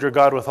the Lord your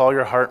God with all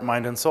your heart,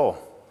 mind, and soul,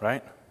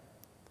 right?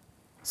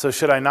 So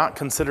should I not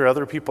consider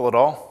other people at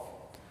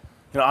all?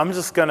 I'm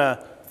just going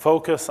to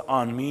focus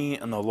on me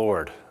and the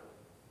Lord.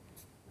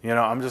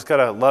 I'm just going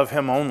to love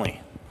Him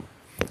only.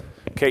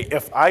 Okay,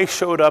 if I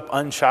showed up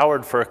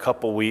unshowered for a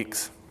couple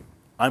weeks,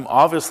 I'm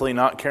obviously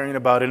not caring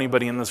about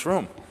anybody in this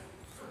room.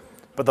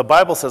 But the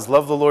Bible says,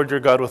 love the Lord your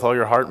God with all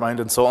your heart, mind,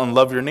 and soul, and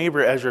love your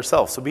neighbor as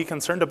yourself. So be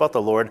concerned about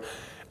the Lord,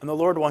 and the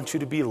Lord wants you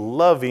to be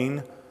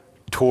loving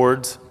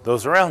towards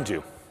those around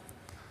you.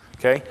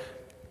 Okay?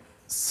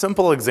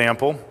 Simple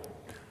example.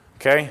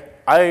 Okay?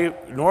 I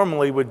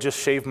normally would just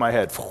shave my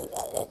head.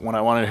 When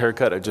I wanted a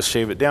haircut, I'd just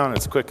shave it down.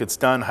 It's quick, it's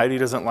done. Heidi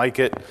doesn't like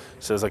it.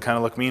 She says I kind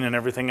of look mean and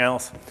everything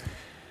else.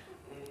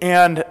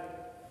 And,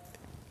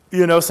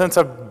 since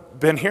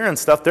I've been here and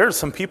stuff, there's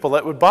some people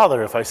that would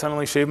bother if I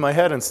suddenly shave my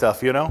head and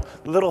stuff,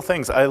 Little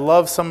things. I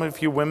love some of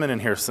you women in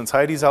here. Since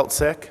Heidi's out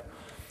sick,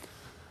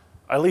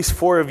 at least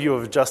 4 of you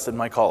have adjusted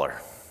my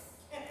collar.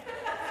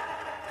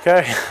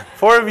 Okay?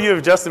 4 of you have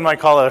adjusted my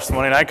collar this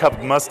morning. I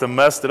must have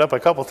messed it up a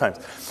couple times.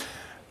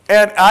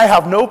 And I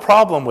have no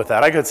problem with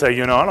that. I could say,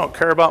 I don't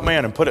care about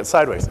man and put it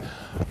sideways.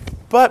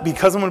 But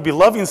because I'm going to be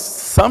loving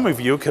some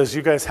of you, because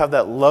you guys have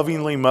that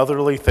lovingly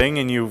motherly thing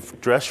and you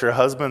dress your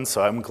husband,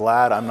 so I'm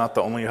glad I'm not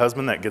the only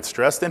husband that gets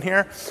dressed in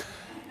here.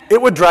 It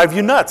would drive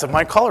you nuts if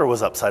my collar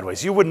was up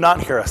sideways. You would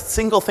not hear a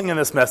single thing in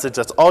this message.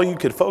 That's all you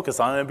could focus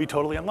on, and it'd be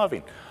totally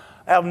unloving.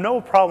 I have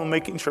no problem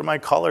making sure my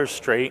collar is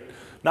straight,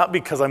 not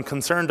because I'm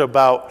concerned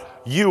about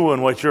you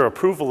and what your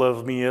approval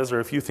of me is, or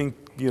if you think,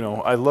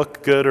 I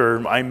look good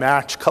or I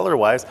match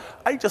color-wise.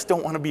 I just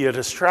don't want to be a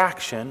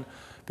distraction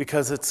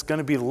because it's going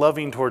to be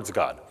loving towards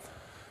God.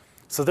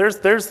 So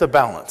there's the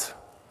balance.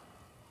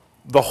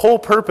 The whole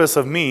purpose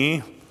of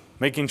me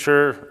making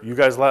sure you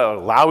guys,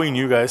 allowing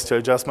you guys to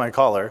adjust my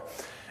collar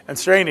and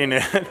straightening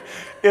it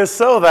is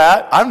so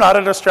that I'm not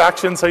a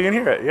distraction so you can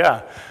hear it.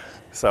 Yeah.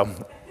 So,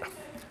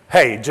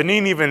 hey,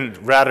 Janine even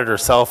ratted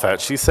herself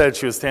out. She said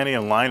she was standing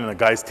in line and the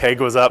guy's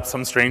tag was up,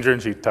 some stranger,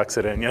 and she tucks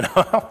it in,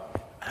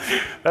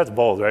 That's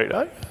bold, right?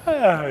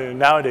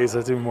 Nowadays,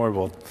 that's even more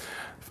bold.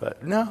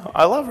 But no,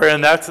 I love her,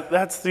 and that's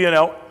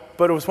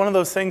but it was one of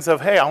those things of,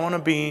 hey, I want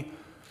to be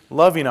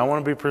loving, I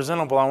want to be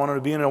presentable, I want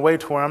to be in a way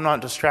to where I'm not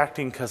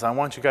distracting because I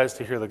want you guys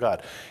to hear the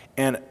God.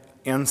 And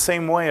in the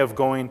same way of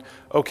going,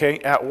 okay,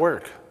 at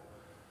work,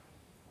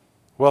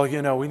 well,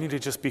 we need to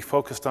just be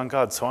focused on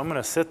God. So I'm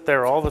going to sit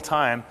there all the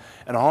time,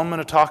 and all I'm going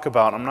to talk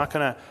about, I'm not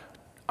going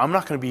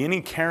to be any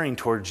caring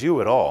towards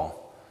you at all.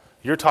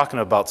 You're talking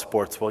about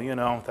sports. Well,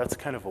 that's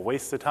kind of a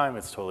waste of time.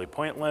 It's totally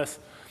pointless.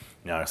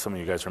 Some of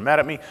you guys are mad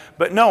at me.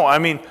 But no,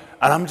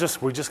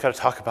 we just got to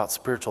talk about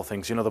spiritual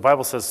things. The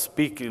Bible says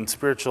speak in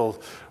spiritual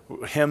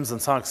hymns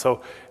and songs.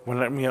 So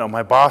when,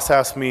 my boss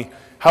asked me,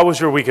 how was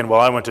your weekend?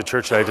 Well, I went to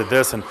church and I did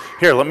this. And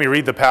here, let me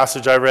read the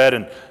passage I read.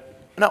 And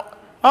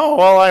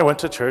I went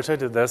to church. I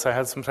did this. I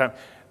had some time.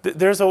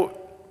 There's a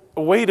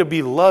way to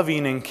be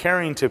loving and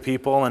caring to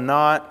people and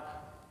not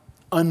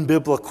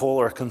unbiblical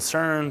or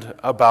concerned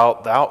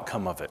about the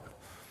outcome of it,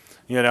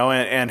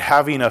 and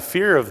having a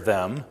fear of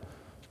them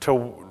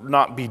to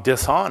not be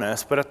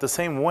dishonest, but at the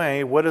same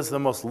way, what is the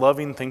most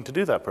loving thing to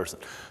do that person?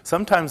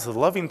 Sometimes the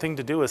loving thing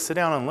to do is sit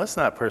down and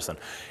listen to that person,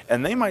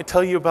 and they might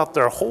tell you about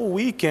their whole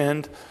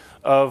weekend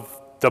of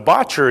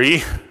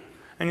debauchery,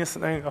 and you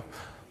sit there and go,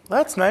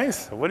 that's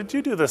nice. What did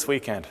you do this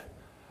weekend?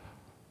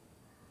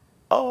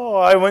 Oh,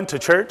 I went to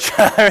church.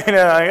 I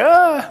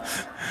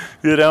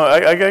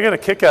get a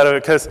kick out of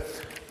it because,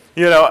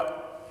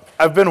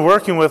 I've been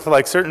working with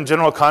certain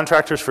general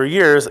contractors for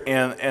years,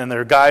 and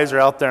their guys are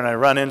out there, and I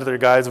run into their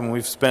guys, and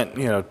we've spent,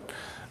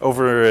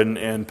 over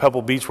in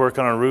Pebble Beach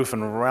working on a roof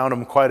and around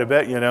them quite a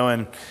bit,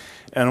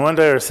 and one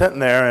day they're sitting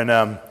there,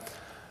 and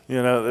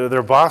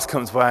their boss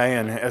comes by,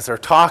 and as they're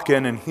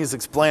talking, and he's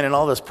explaining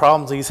all these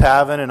problems he's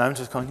having, and I'm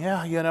just going,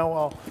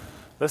 well,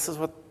 this is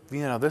what.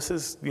 This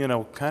is,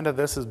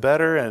 this is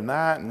better and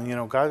that,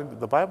 and, God,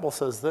 the Bible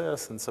says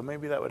this, and so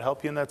maybe that would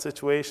help you in that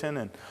situation,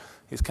 and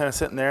he's kind of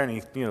sitting there, and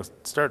he,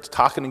 starts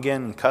talking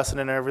again and cussing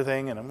and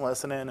everything, and I'm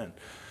listening, and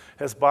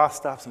his boss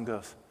stops and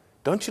goes,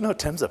 don't you know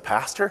Tim's a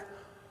pastor?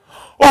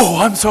 Oh,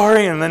 I'm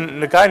sorry, and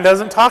then the guy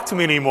doesn't talk to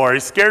me anymore.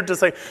 He's scared to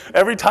say,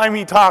 every time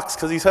he talks,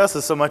 because he says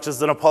this so much,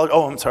 is an apology.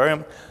 Oh, I'm sorry,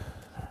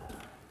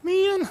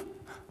 man,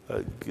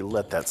 you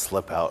let that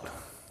slip out.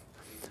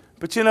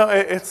 But,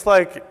 it's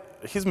like,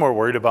 he's more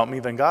worried about me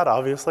than God,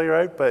 obviously,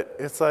 right? But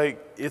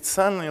it's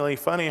suddenly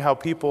funny how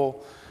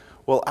people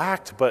will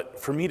act, but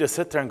for me to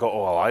sit there and go,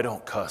 oh, I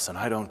don't cuss and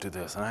I don't do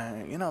this,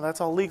 and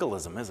that's all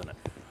legalism, isn't it?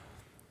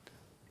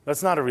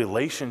 That's not a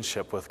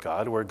relationship with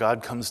God where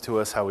God comes to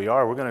us how we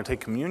are. We're going to take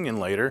communion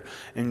later,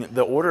 and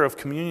the order of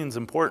communion is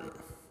important.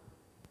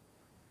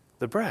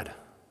 The bread.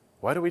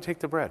 Why do we take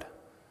the bread?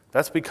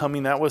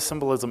 That was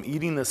symbolism,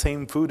 eating the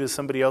same food as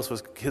somebody else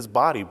was his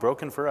body,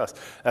 broken for us.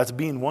 That's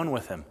being one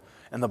with him.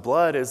 And the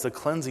blood is the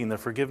cleansing, the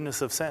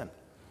forgiveness of sin.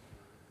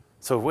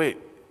 So wait,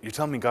 you're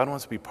telling me God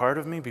wants to be part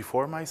of me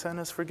before my sin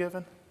is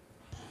forgiven?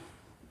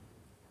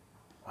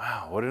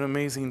 Wow, what an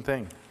amazing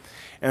thing.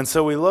 And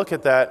so we look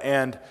at that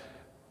and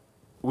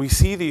we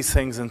see these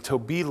things, and to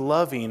be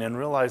loving and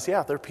realize,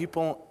 they're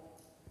people,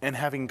 and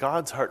having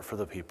God's heart for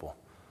the people.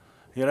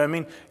 You know what I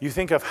mean? You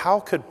think of how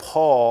could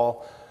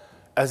Paul,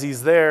 as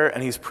he's there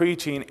and he's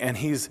preaching and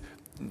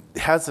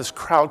has this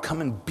crowd come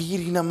and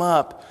beating him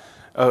up,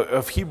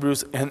 of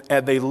Hebrews, and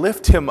they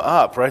lift him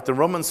up, right? The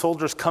Roman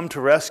soldiers come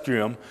to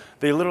rescue him.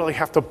 They literally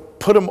have to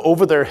put him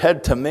over their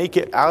head to make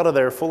it out of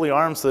there fully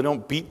armed so they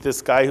don't beat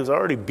this guy who's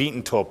already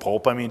beaten to a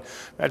pulp. I mean,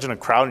 imagine a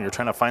crowd and you're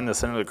trying to find the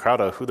center of the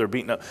crowd of who they're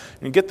beating up.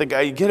 And you get the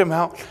guy, you get him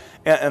out,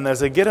 and as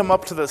they get him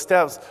up to the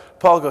steps,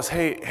 Paul goes,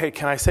 hey,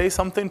 can I say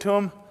something to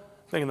him?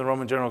 Thinking the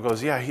Roman general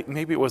goes, yeah,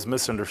 maybe it was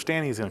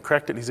misunderstanding. He's going to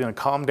correct it. He's going to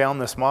calm down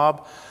this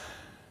mob.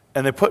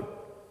 And they put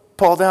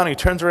Paul down, he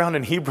turns around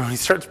in Hebrew and he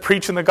starts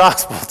preaching the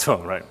gospel to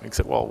him, right?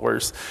 Makes it well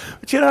worse.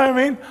 But you know what I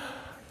mean?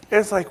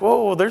 It's like,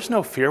 whoa, there's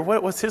no fear.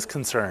 What's his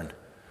concern?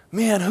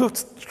 Man,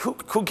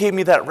 who gave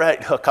me that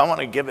right hook? I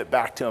want to give it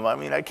back to him. I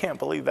mean, I can't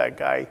believe that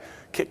guy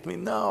kicked me.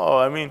 No,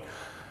 I mean,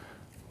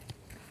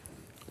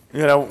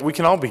 you know, we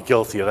can all be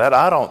guilty of that.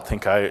 I don't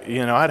think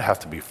I'd have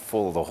to be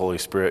full of the Holy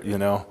Spirit, you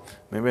know.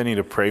 Maybe I need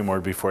to pray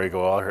more before I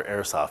go all her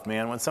airsoft.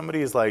 Man, when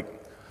somebody is like,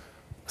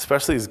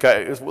 especially these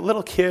guys,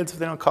 little kids, if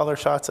they don't call their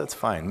shots, that's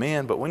fine.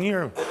 Man, but when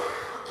you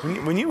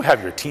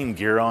have your team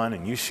gear on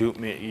and you shoot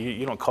me,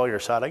 you don't call your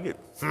shot, I get,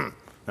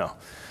 no.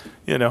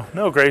 You know,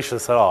 no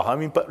gracious at all. I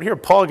mean, but here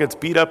Paul gets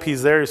beat up,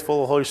 he's there, he's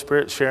full of Holy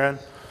Spirit, sharing.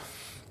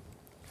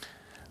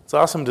 It's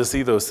awesome to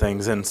see those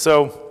things. And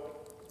so,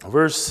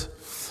 verse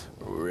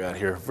 6.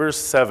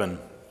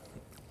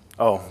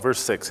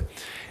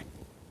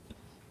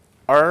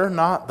 Are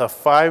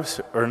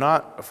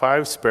not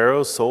five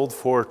sparrows sold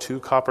for 2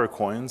 copper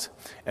coins,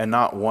 and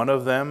not one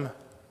of them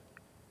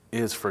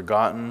is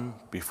forgotten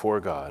before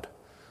God?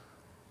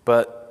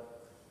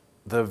 But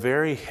the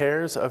very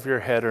hairs of your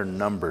head are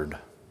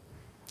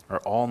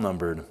all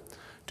numbered.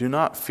 Do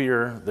not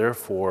fear,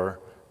 therefore,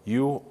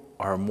 you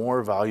are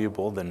more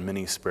valuable than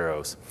many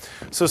sparrows.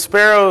 So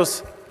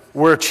sparrows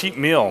were a cheap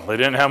meal. They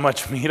didn't have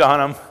much meat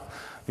on them.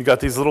 You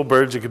got these little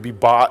birds that could be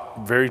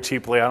bought very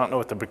cheaply. I don't know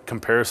what the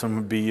comparison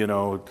would be, you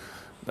know,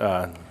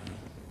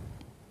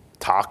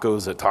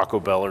 tacos at Taco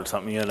Bell or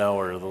something, you know,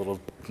 or the little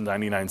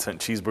 99-cent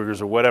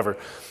cheeseburgers or whatever.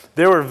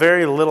 They were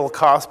very little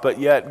cost, but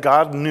yet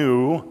God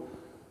knew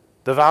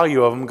the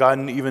value of them.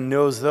 God even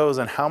knows those,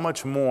 and how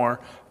much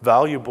more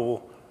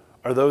valuable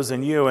are those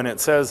in you. And it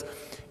says,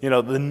 you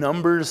know, the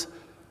numbers,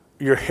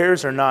 your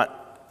hairs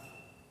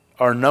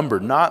are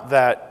numbered, not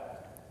that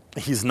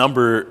he's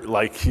numbered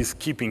like he's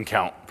keeping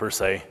count per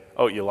se.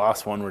 Oh, you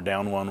lost one, we're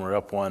down one, we're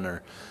up one,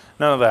 or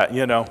none of that,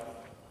 you know.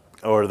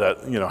 Or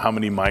that, you know, how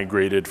many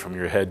migrated from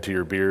your head to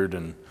your beard,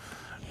 and,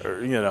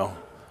 or, you know.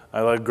 I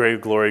like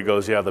Grave Glory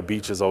goes, yeah, the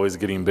beach is always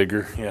getting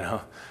bigger, you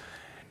know.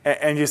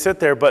 And you sit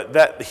there, but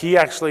that he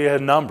actually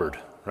had numbered,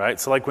 right?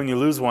 So like when you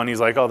lose one, he's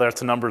like, oh,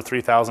 that's number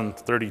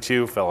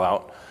 3032 fell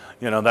out.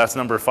 You know, that's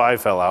number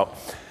 5 fell out.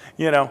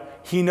 You know,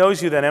 he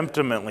knows you that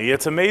intimately.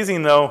 It's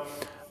amazing though.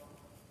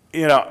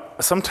 You know,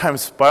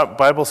 sometimes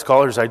Bible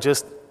scholars,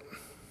 drives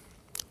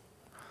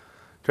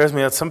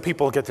me out. Some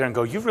people get there and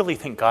go, you really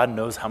think God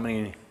knows how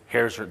many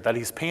hairs that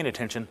he's paying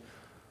attention?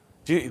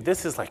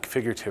 This is like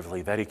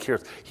figuratively that he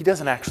cares. He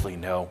doesn't actually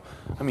know.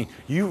 I mean,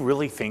 you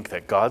really think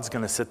that God's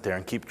going to sit there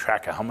and keep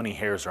track of how many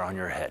hairs are on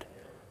your head?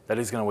 That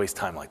he's going to waste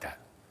time like that?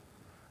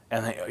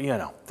 And, you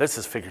know, this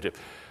is figurative.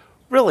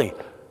 Really,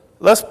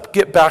 let's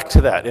get back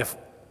to that.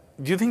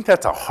 Do you think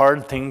that's a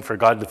hard thing for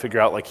God to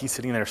figure out? Like he's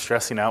sitting there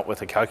stressing out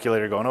with a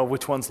calculator going, oh,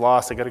 which one's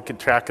lost? I got to keep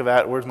track of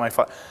that. Where's my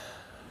file?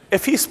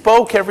 If he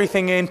spoke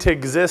everything into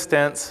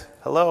existence,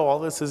 hello, all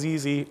this is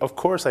easy. Of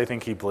course I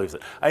think he believes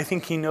it. I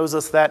think he knows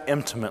us that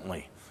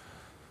intimately.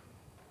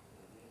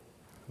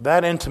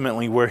 That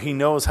intimately, where he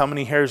knows how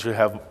many hairs you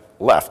have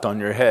left on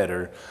your head,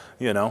 or,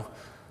 you know.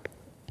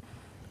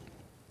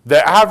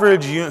 The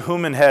average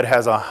human head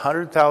has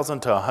 100,000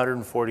 to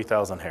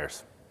 140,000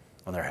 hairs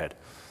on their head.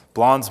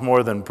 Blondes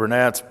more than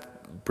brunettes,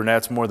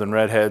 brunettes more than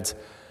redheads,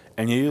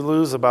 and you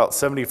lose about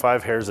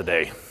 75 hairs a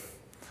day.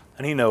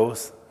 And he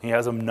knows. He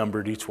has them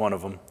numbered, each one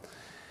of them.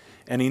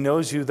 And he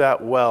knows you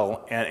that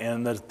well,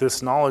 and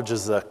this knowledge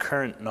is a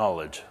current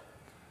knowledge.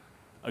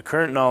 A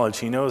current knowledge.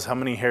 He knows how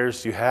many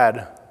hairs you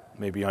had,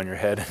 maybe on your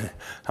head,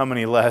 how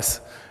many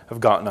less have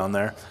gotten on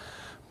there.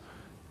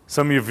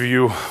 Some of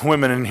you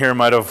women in here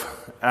might have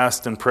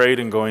asked and prayed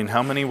and going,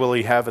 how many will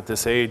he have at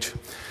this age?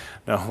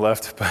 No,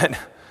 left. But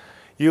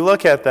you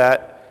look at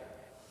that,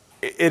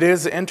 it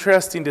is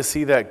interesting to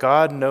see that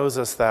God knows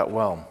us that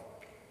well.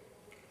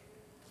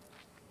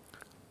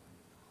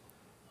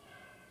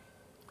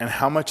 And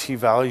how much he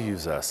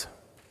values us.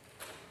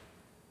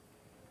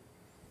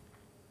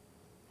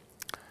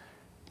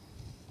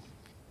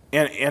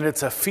 And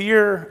it's a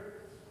fear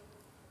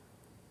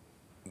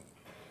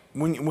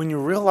when you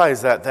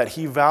realize that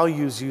he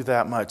values you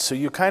that much. So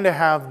you kind of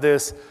have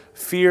this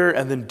fear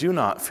and then do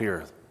not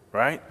fear,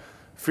 right?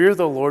 Fear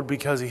the Lord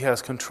because he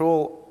has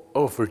control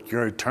over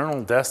your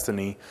eternal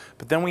destiny.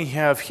 But then we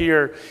have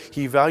here,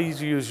 he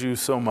values you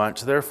so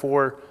much,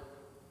 therefore,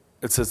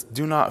 it says,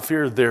 do not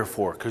fear,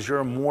 therefore, because you're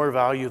of more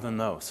value than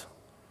those.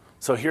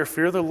 So here,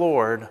 fear the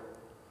Lord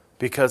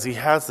because he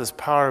has this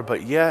power,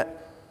 but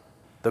yet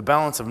the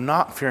balance of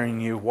not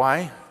fearing you.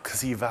 Why?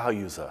 Because he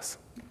values us.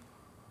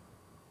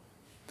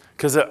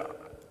 Because,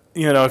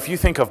 you know, if you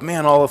think of,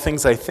 man, all the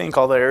things I think,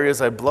 all the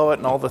areas I blow it,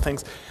 and all the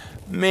things,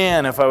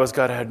 man, if I was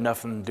God, it had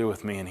nothing to do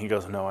with me. And he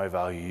goes, no, I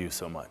value you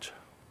so much.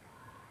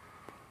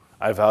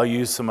 I value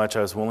you so much,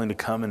 I was willing to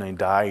come and I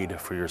died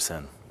for your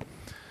sin.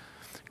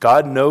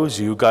 God knows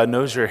you. God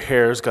knows your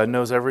hairs. God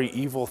knows every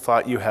evil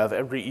thought you have,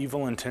 every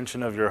evil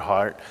intention of your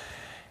heart.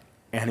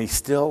 And he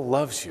still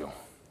loves you.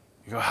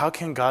 You go, how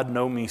can God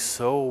know me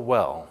so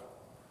well?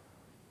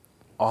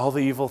 All the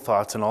evil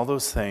thoughts and all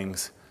those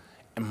things,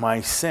 and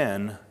my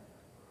sin,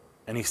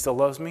 and he still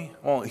loves me?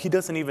 Well, he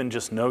doesn't even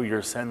just know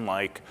your sin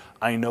like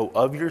I know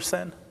of your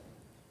sin.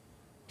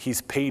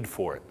 He's paid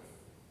for it.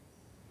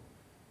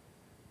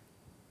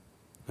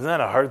 Isn't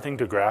that a hard thing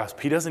to grasp?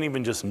 He doesn't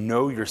even just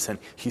know your sin.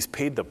 He's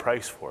paid the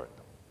price for it.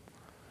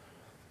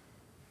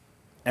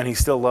 And he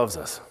still loves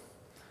us.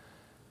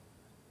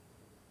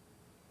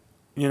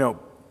 You know,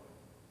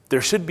 there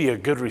should be a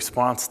good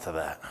response to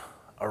that.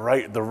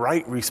 The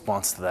right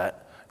response to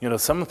that. You know,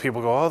 some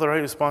people go, the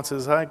right response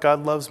is,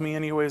 God loves me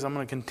anyways, I'm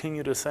going to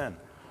continue to sin.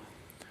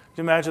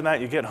 You imagine that?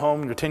 You get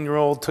home, your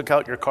 10-year-old took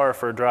out your car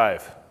for a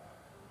drive.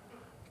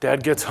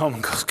 Dad gets home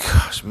and goes,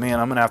 gosh, man,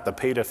 I'm going to have to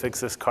pay to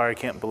fix this car. I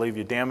can't believe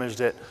you damaged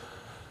it.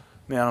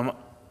 Man,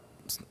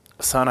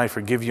 son, I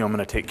forgive you. I'm going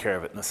to take care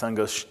of it. And the son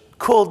goes,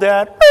 cool,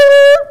 Dad.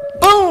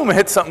 Boom,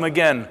 hit something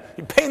again.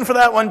 You paying for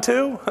that one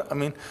too? I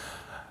mean,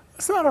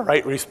 that's not a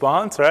right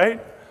response, right?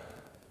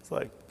 It's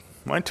like,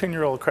 my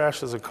 10-year-old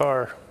crashes a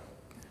car.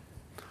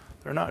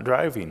 They're not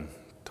driving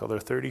till they're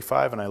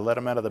 35 and I let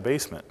them out of the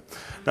basement.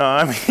 No,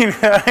 I mean,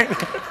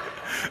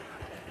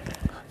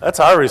 that's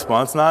our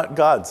response, not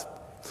God's.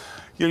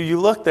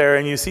 You look there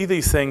and you see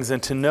these things,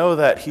 and to know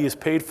that he has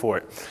paid for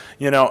it.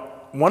 You know,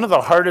 one of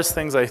the hardest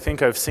things I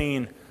think I've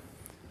seen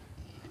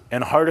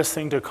and hardest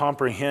thing to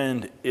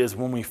comprehend is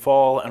when we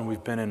fall and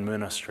we've been in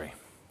ministry.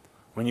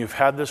 When you've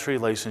had this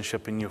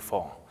relationship and you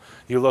fall.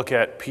 You look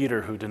at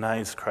Peter, who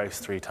denies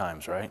Christ 3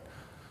 times, right?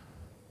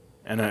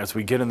 And as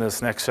we get in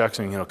this next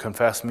section,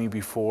 confess me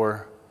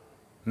before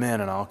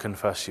men and I'll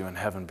confess you in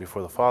heaven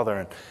before the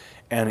Father.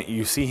 And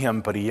you see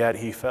him, but yet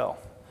he fell.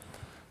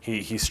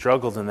 He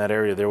struggled in that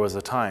area. There was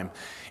a time.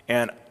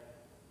 And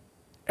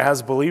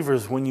as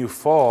believers, when you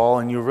fall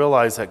and you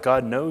realize that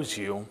God knows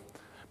you,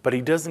 but he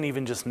doesn't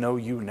even just know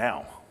you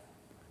now.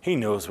 He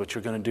knows what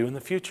you're going to do in the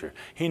future.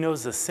 He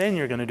knows the sin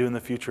you're going to do in the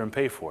future and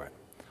pay for it.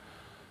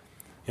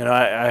 You know,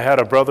 I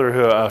had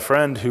a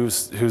friend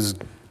who's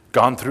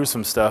gone through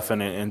some stuff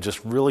and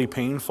just really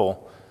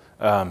painful,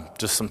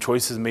 just some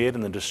choices made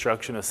and the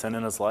destruction of sin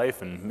in his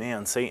life. And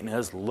man, Satan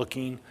is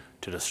looking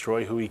to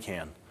destroy who he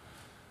can.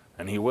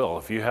 And he will.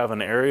 If you have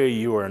an area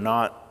you are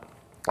not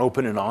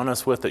open and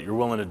honest with that you're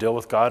willing to deal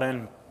with God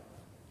in,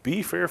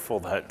 be fearful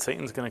that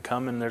Satan's going to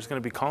come and there's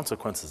going to be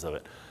consequences of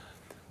it.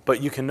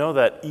 But you can know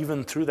that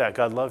even through that,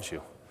 God loves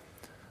you.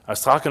 I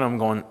was talking to him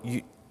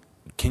going,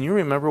 can you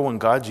remember when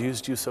God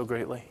used you so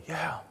greatly?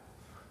 Yeah.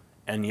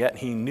 And yet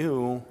he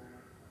knew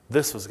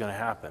this was going to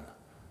happen.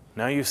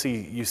 Now you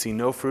see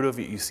no fruit of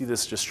it. You see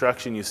this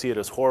destruction. You see it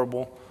as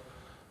horrible.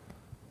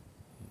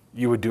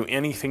 You would do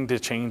anything to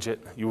change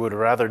it. You would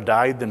rather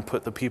die than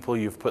put the people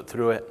you've put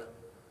through it.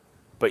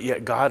 But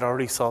yet God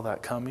already saw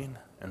that coming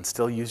and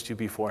still used you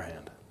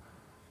beforehand.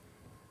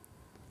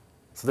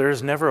 So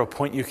there's never a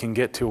point you can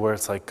get to where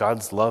it's like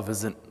God's love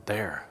isn't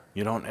there.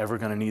 You don't ever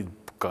going to need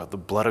the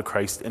blood of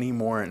Christ any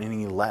more and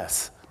any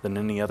less than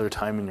any other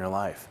time in your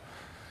life.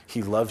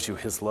 He loves you.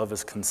 His love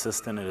is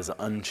consistent. It is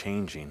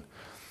unchanging.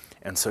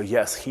 And so,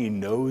 yes, he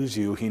knows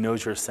you. He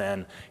knows your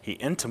sin. He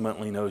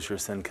intimately knows your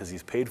sin because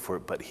he's paid for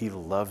it, but he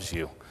loves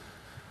you.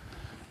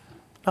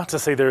 Not to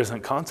say there isn't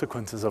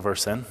consequences of our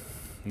sin,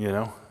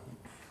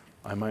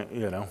 I might,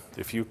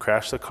 if you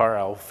crash the car,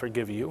 I'll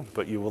forgive you,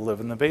 but you will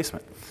live in the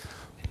basement.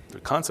 The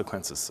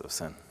consequences of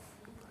sin.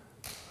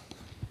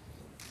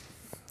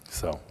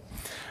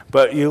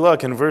 But you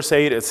look, in verse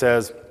 8 it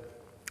says,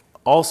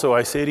 also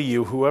I say to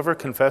you, whoever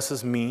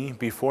confesses me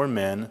before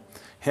men,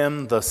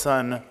 him the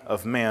Son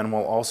of Man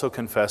will also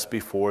confess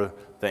before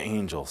the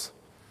angels.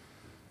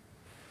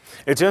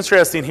 It's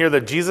interesting here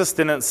that Jesus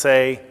didn't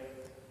say,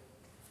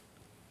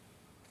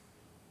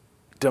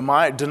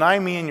 deny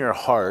me in your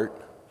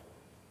heart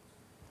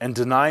and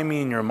deny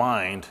me in your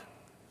mind,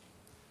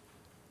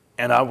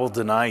 and I will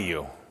deny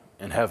you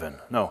in heaven.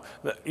 No,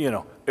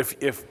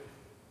 if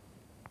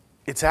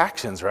it's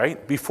actions,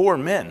 right? Before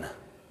men.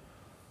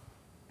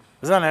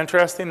 Isn't that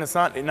interesting? It's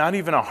not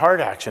even a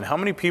hard action. How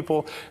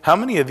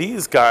many of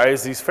these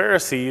guys, these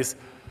Pharisees,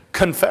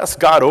 confess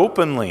God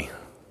openly?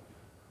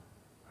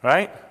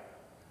 Right?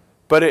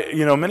 But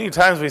many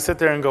times we sit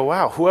there and go,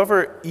 wow,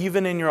 whoever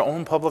even in your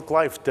own public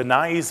life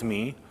denies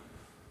me,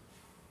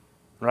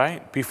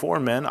 right, before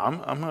men,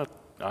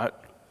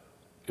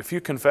 if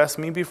you confess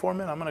me before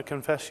men, I'm going to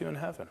confess you in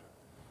heaven.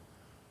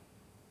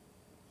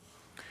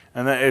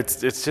 And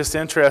it's just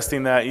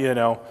interesting that,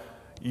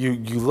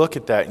 you look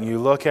at that and you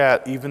look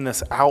at even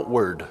this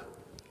outward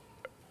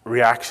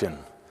reaction,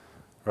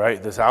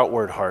 right? This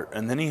outward heart.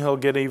 And then he'll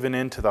get even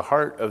into the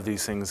heart of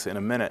these things in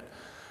a minute.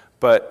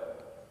 But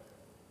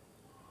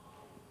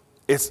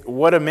it's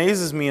what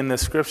amazes me in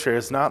this scripture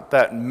is not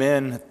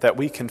that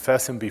we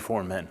confess him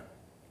before men.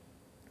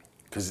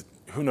 Because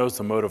who knows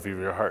the motive of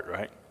your heart,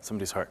 right?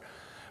 Somebody's heart.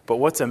 But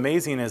what's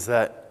amazing is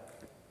that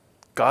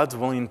God's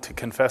willing to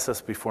confess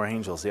us before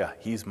angels. Yeah,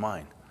 he's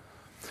mine.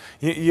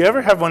 You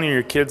ever have one of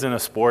your kids in a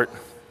sport,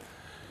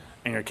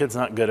 and your kid's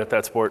not good at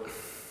that sport?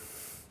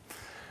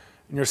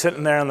 And you're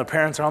sitting there, and the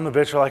parents are on the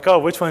bench, are like, oh,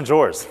 which one's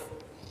yours?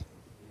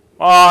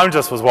 Oh, I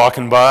just was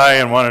walking by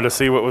and wanted to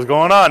see what was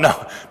going on.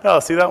 No,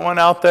 see that one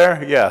out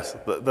there? Yes,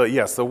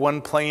 the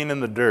one playing in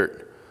the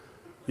dirt.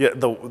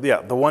 The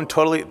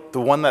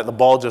one that the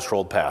ball just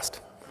rolled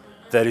past,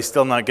 that he's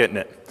still not getting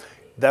it.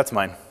 That's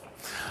mine.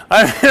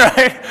 I mean,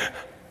 right?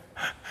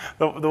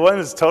 The one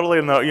is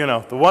totally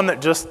the one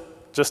that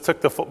just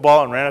took the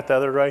football and ran it the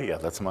other way. Yeah,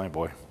 that's my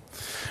boy.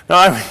 No,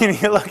 I mean,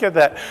 you look at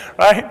that,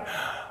 right?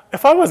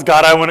 If I was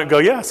God, I wouldn't go,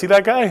 yeah, see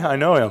that guy? I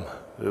know him.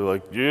 They're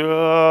like,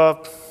 yeah.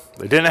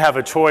 They didn't have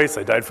a choice.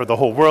 I died for the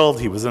whole world.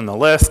 He was in the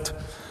list.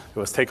 It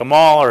was take them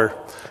all or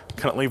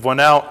couldn't leave one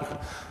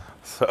out.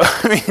 So,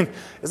 I mean,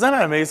 isn't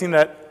that amazing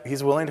that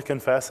he's willing to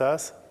confess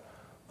us?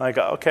 Like,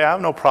 okay, I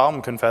have no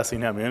problem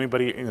confessing him.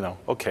 Anybody,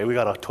 okay, we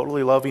got a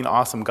totally loving,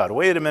 awesome God.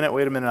 Wait a minute,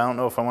 I don't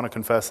know if I want to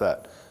confess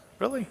that.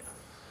 Really?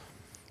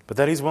 But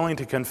that he's willing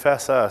to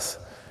confess us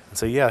and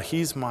say, yeah,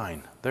 he's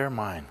mine. They're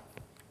mine.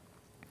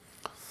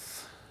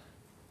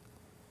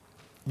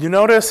 You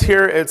notice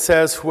here it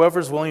says,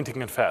 whoever's willing to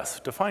confess.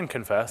 Define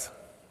confess.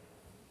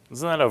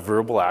 Isn't that a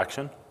verbal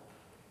action?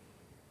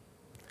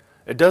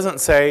 It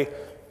doesn't say,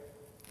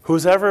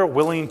 who's ever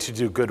willing to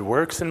do good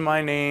works in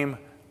my name,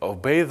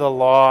 obey the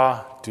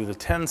law, do the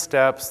 10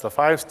 steps, the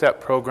 5-step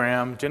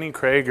program, Jenny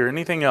Craig, or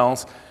anything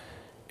else.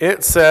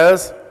 It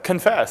says,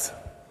 confess.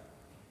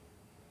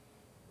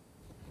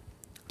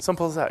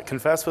 Simple as that.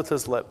 Confess with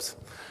his lips.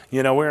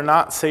 We're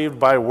not saved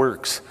by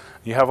works.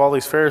 You have all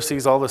these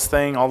Pharisees, all this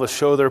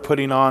show they're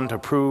putting on to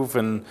prove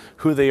and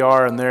who they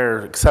are and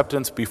their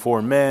acceptance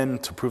before men,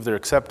 to prove their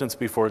acceptance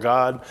before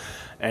God.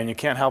 And you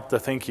can't help to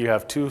think you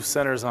have 2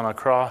 sinners on a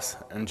cross,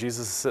 and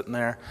Jesus is sitting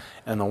there,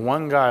 and the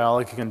one guy, all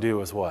he can do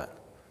is what?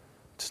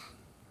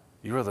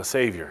 You are the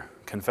Savior.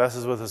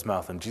 Confesses with his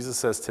mouth. And Jesus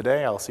says,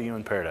 today I'll see you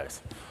in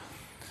paradise.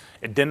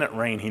 It didn't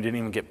rain. He didn't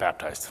even get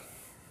baptized.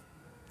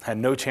 Had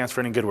no chance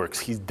for any good works.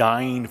 He's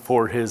dying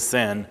for his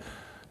sin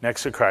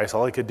next to Christ.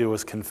 All he could do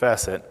was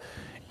confess it.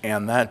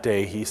 And that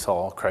day he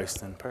saw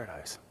Christ in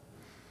paradise.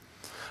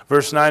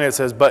 Verse 9, it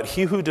says, but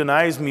he who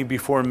denies me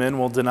before men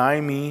will deny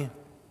me,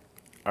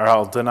 or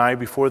I'll deny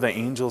before the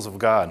angels of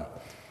God.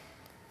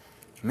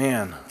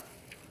 Man,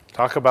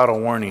 talk about a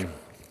warning.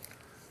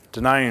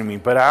 Denying me.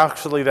 But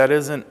actually that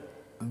isn't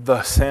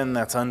the sin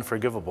that's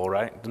unforgivable,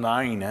 right?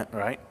 Denying it,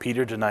 right?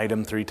 Peter denied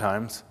him 3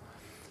 times.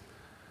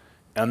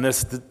 And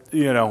this,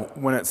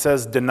 when it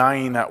says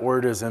denying, that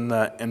word is in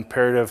the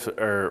imperative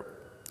or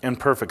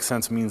imperfect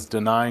sense, means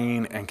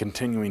denying and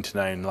continuing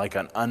denying, like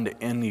an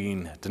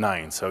unending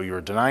denying. So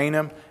you're denying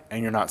him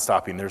and you're not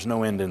stopping. There's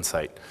no end in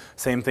sight.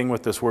 Same thing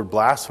with this word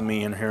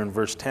blasphemy. And here in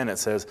verse 10 it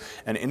says,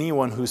 and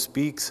anyone who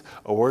speaks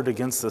a word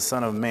against the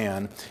Son of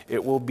Man,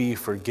 it will be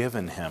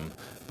forgiven him.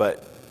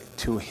 But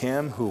to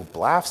him who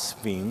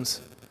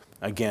blasphemes,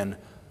 again,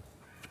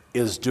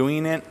 is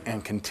doing it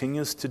and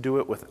continues to do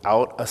it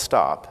without a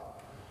stop,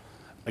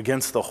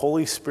 against the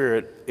Holy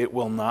Spirit, it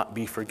will not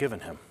be forgiven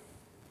him.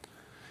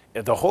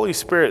 The Holy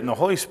Spirit,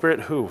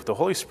 who? The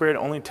Holy Spirit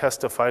only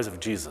testifies of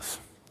Jesus.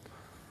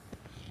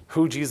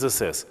 Who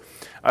Jesus is.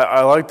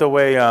 I like the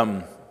way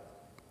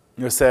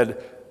it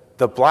said,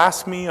 the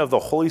blasphemy of the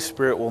Holy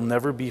Spirit will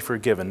never be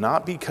forgiven,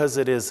 not because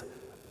it is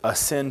a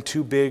sin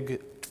too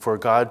big for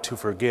God to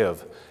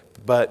forgive,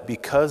 but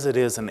because it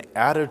is an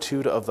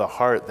attitude of the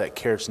heart that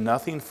cares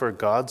nothing for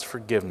God's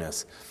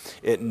forgiveness.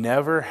 It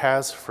never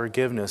has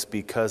forgiveness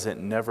because it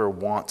never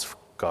wants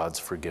God's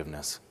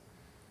forgiveness.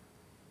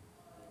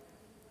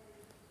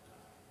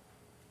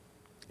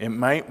 It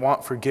might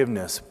want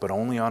forgiveness, but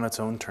only on its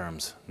own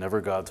terms,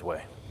 never God's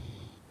way.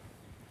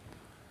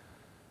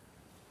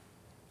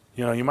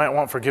 You might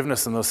want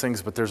forgiveness in those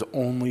things, but there's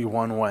only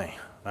one way.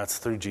 That's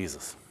through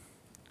Jesus,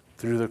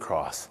 through the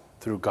cross,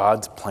 through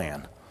God's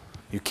plan.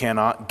 You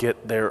cannot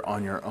get there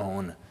on your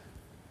own.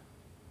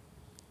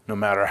 No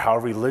matter how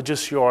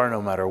religious you are,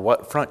 no matter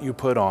what front you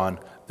put on,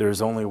 there's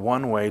only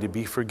one way to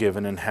be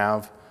forgiven and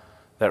have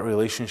that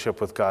relationship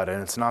with God.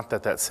 And it's not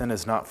that sin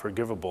is not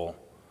forgivable,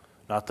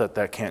 not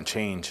that can't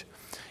change.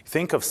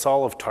 Think of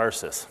Saul of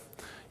Tarsus.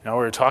 We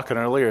were talking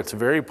earlier, it's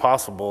very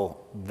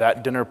possible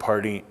that dinner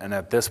party, and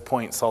at this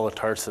point, Saul of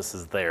Tarsus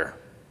is there.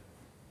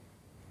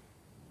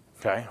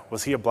 Okay,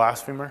 was he a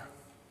blasphemer?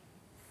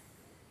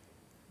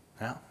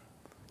 Yeah.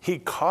 He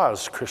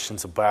caused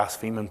Christians to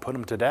blaspheme and put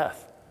them to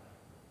death.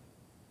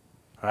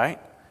 Right?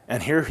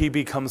 And here he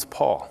becomes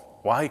Paul.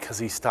 Why? Because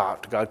he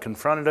stopped. God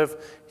confronted him,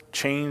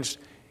 changed.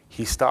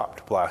 He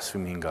stopped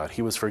blaspheming God.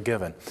 He was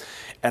forgiven.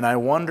 And I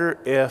wonder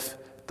if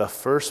the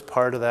first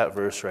part of that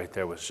verse right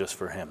there was just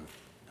for him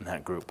in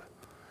that group.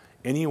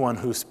 Anyone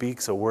who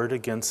speaks a word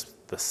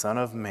against the Son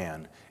of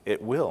Man,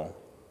 it will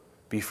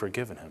be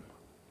forgiven him.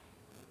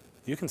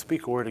 You can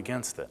speak a word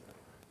against it.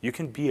 You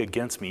can be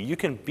against me. You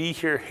can be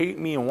here, hate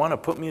me, and want to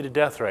put me to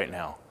death right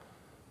now.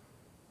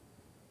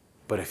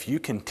 But if you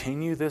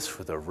continue this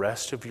for the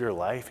rest of your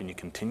life and you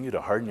continue to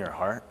harden your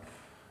heart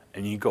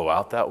and you go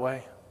out that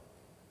way,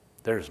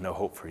 there's no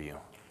hope for you.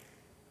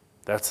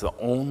 That's the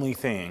only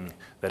thing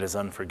that is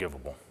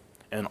unforgivable.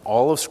 In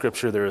all of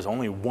Scripture, there is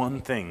only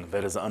one thing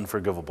that is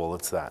unforgivable.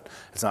 It's that.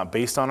 It's not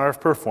based on our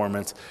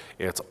performance.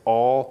 It's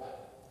all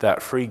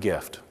that free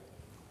gift.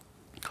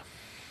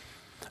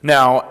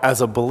 Now, as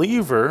a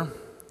believer,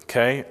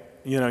 okay,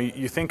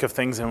 you think of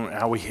things and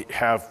how we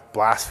have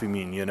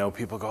blaspheming.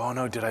 People go, oh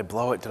no, did I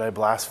blow it? Did I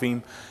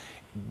blaspheme?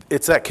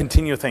 It's that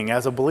continual thing.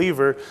 As a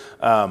believer,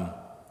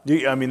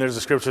 there's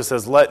a scripture that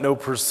says, let no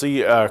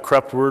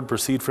corrupt word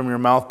proceed from your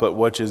mouth, but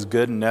what is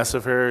good and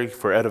necessary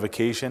for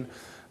edification,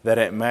 that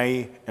it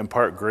may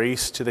impart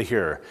grace to the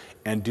hearer.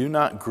 And do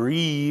not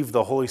grieve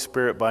the Holy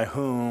Spirit by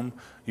whom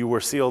you were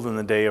sealed in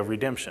the day of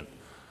redemption.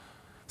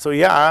 So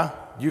yeah,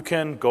 you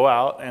can go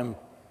out and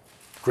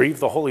grieve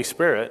the Holy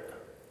Spirit,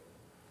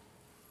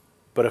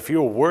 but if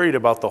you're worried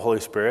about the Holy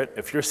Spirit,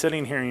 if you're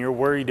sitting here and you're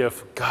worried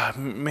if, God,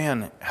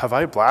 man, have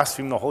I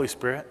blasphemed the Holy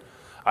Spirit?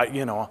 I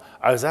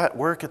was at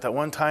work at that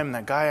one time and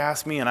that guy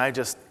asked me and I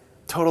just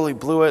totally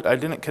blew it. I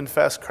didn't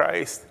confess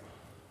Christ.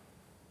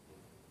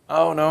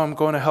 Oh no, I'm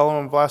going to hell and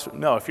I'm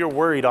blaspheming. No, if you're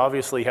worried,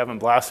 obviously you haven't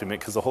blasphemed it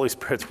because the Holy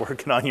Spirit's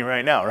working on you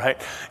right now, right?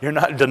 You're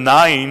not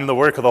denying the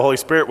work of the Holy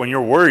Spirit when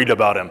you're worried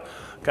about him.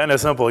 Kind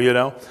of simple,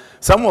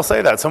 Some will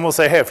say that. Some will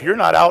say, hey, if you're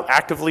not out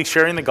actively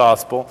sharing the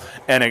gospel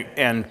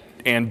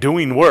and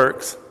doing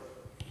works,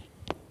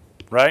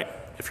 right?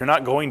 If you're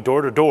not going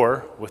door to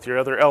door with your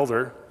other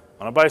elder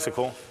on a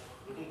bicycle,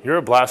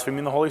 you're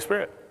blaspheming the Holy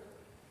Spirit.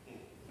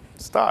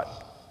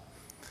 Stop.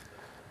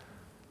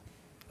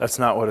 That's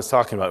not what it's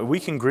talking about. We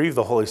can grieve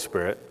the Holy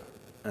Spirit,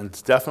 and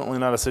it's definitely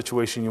not a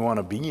situation you want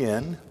to be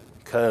in,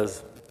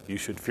 because you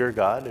should fear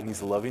God, and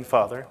he's a loving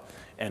Father,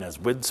 and his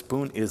wood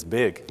spoon is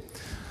big.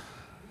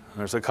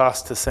 There's a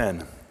cost to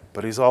sin,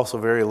 but he's also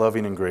very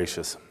loving and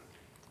gracious.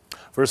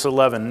 Verse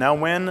 11, now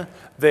when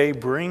they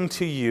bring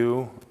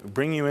you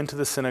into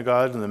the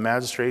synagogue and the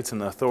magistrates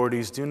and the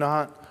authorities, do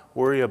not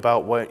worry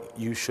about what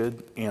you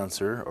should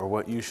answer or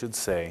what you should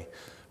say,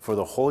 for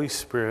the Holy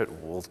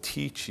Spirit will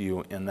teach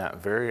you in that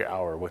very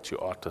hour what you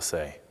ought to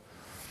say.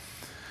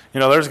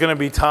 There's going to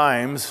be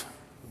times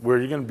where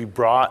you're going to be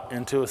brought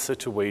into a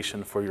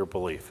situation for your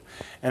belief.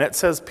 And it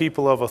says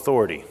people of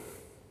authority.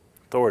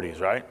 Authorities,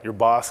 right? Your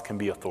boss can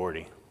be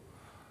authority.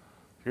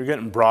 You're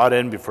getting brought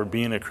in before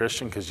being a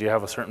Christian because you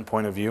have a certain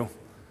point of view.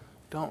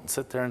 Don't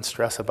sit there and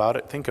stress about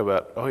it. Think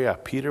about, oh yeah,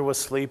 Peter was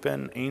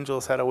sleeping.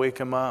 Angels had to wake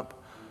him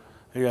up.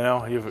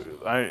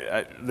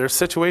 There's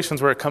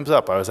situations where it comes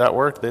up. I was at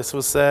work, this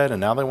was said, and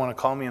now they want to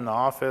call me in the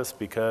office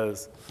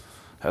because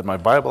I had my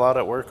Bible out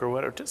at work or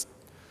whatever. Just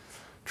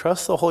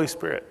trust the Holy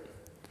Spirit.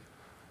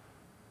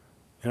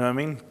 You know what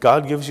I mean?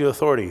 God gives you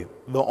authority.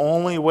 The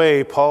only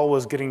way Paul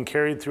was getting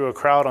carried through a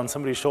crowd on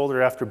somebody's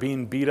shoulder after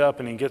being beat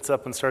up and he gets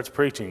up and starts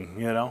preaching,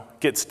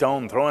 gets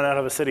stoned, thrown out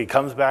of a city,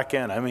 comes back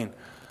in.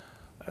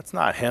 That's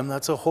not him.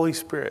 That's the Holy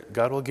Spirit.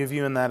 God will give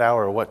you in that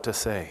hour what to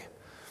say.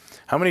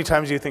 How many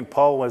times do you think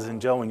Paul was in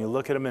jail? When you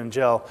look at him in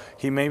jail,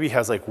 he maybe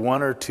has like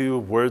one or two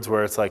words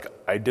where it's like,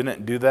 I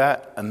didn't do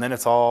that, and then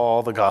it's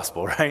all the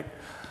gospel, right?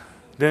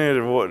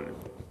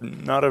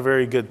 Not a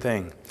very good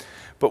thing.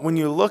 But when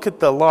you look at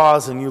the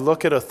laws and you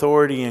look at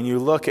authority and you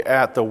look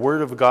at the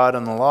Word of God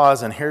and the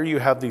laws, and here you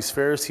have these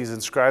Pharisees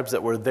and scribes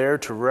that were there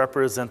to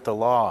represent the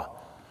law.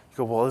 You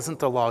go, well, isn't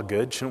the law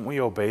good? Shouldn't we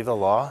obey the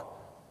law?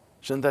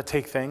 Shouldn't that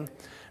take thing?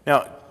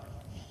 Now,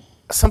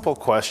 a simple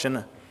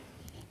question.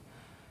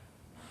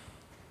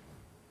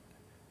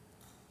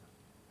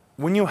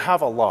 When you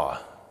have a law,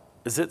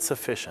 is it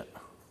sufficient?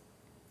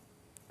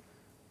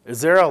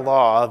 Is there a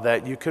law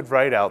that you could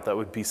write out that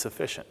would be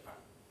sufficient?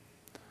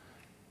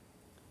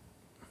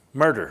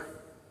 Murder,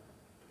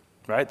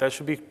 right? That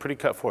should be pretty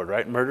cut forward,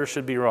 right? Murder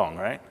should be wrong,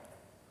 right?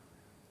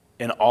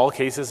 In all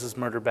cases, is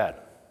murder bad?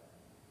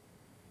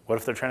 What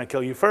if they're trying to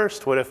kill you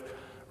first? What if,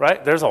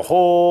 right? There's a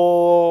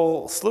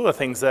whole slew of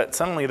things that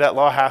suddenly that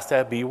law has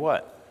to be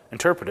what?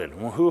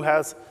 Interpreted. Well, who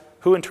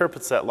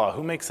interprets that law?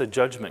 Who makes a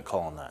judgment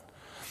call on that?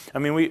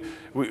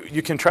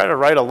 You can try to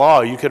write a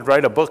law. You could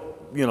write a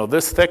book,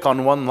 this thick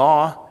on one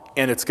law,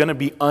 and it's going to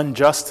be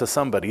unjust to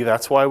somebody.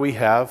 That's why we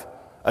have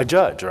a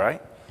judge,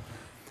 right?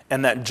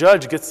 And that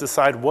judge gets to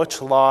decide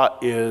which law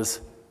is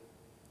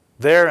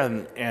there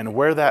and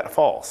where that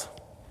falls.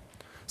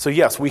 So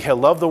yes, we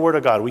love the Word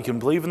of God. We can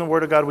believe in the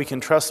Word of God. We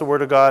can trust the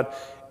Word of God.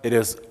 It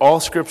is,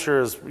 all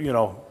Scripture is,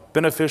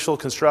 beneficial,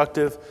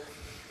 constructive,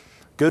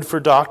 good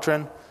for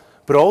doctrine.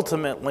 But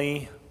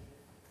ultimately,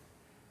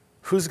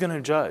 who's going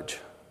to judge?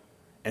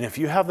 And if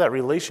you have that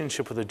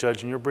relationship with the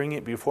judge and you're bringing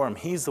it before him,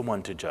 he's the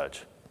one to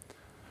judge.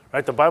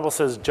 Right? The Bible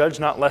says, judge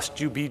not lest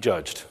you be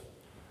judged.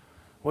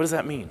 What does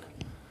that mean?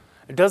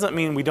 It doesn't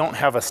mean we don't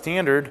have a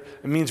standard.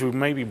 It means we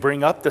maybe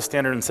bring up the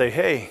standard and say,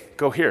 hey,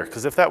 go here.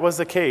 Because if that was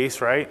the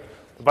case, right,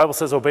 the Bible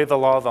says obey the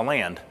law of the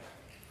land.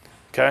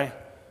 Okay?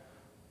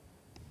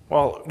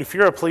 Well, if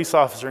you're a police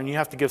officer and you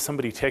have to give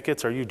somebody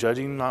tickets, are you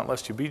judging not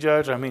lest you be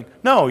judged?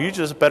 No, you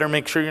just better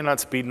make sure you're not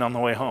speeding on the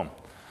way home.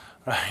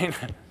 Right?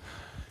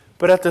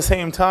 But at the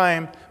same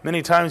time,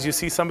 many times you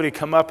see somebody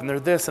come up and they're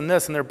this and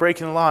this and they're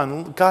breaking the law,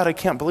 and God, I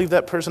can't believe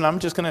that person. I'm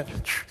just going to,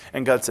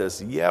 and God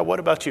says, yeah, what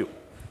about you?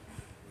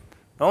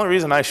 The only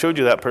reason I showed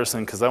you that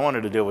person because I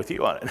wanted to deal with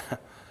you on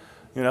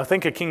it.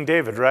 Think of King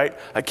David, right?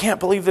 I can't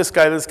believe this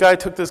guy. This guy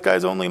took this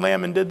guy's only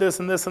lamb and did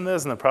this and this and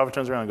this. And the prophet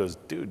turns around and goes,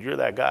 dude, you're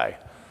that guy.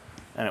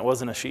 And it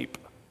wasn't a sheep.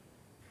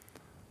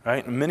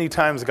 Right? And many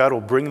times God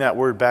will bring that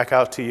word back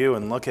out to you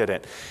and look at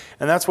it.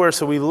 And that's where,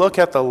 so we look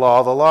at the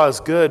law. The law is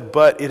good,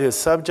 but it is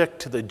subject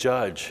to the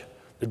judge.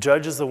 The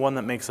judge is the one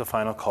that makes the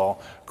final call.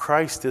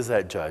 Christ is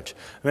that judge.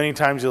 Many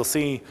times you'll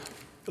see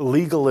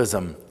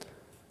legalism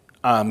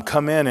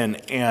come in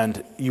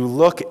and you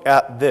look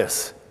at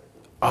this.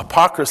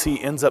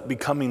 Hypocrisy ends up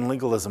becoming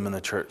legalism in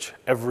the church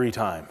every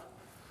time.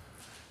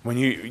 When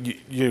you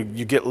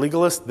get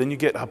legalist, then you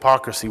get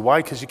hypocrisy.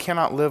 Why? Because you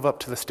cannot live up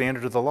to the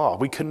standard of the law.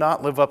 We could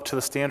not live up to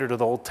the standard of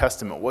the Old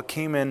Testament. What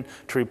came in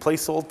to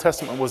replace the Old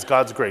Testament was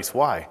God's grace.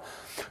 Why?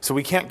 So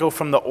we can't go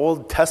from the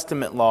Old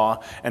Testament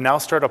law and now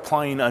start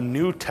applying a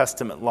New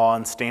Testament law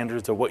and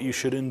standards of what you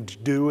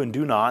should do and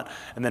do not,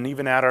 and then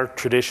even add our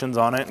traditions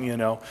on it,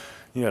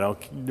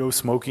 no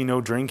smoking,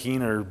 no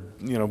drinking, or,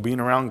 being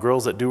around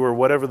girls that do, or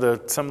whatever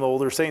some of the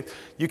older saints.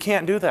 You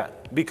can't do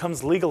that. It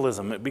becomes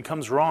legalism. It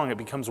becomes wrong. It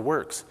becomes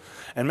works.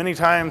 And many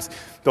times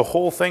the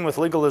whole thing with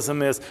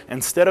legalism is,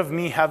 instead of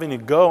me having to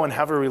go and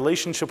have a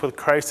relationship with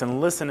Christ and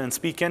listen and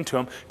speak into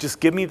him, just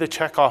give me the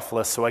check-off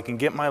list so I can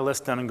get my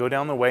list done and go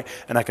down the way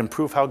and I can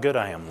prove how good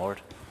I am,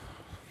 Lord.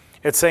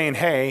 It's saying,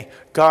 hey,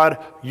 God,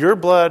 your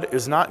blood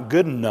is not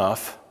good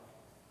enough.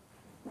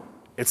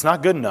 It's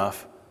not good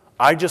enough.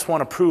 I just want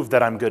to prove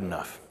that I'm good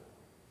enough.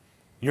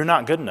 You're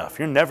not good enough.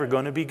 You're never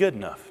going to be good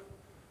enough.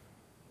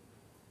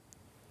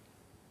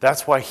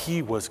 That's why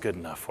he was good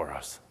enough for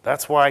us.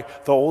 That's why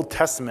the Old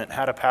Testament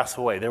had to pass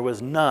away. There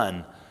was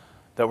none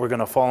that were going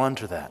to fall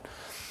under that.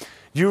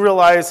 You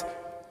realize,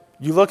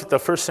 you look at the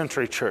first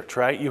century church,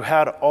 right? You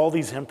had all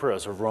these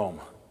emperors of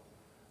Rome,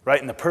 right?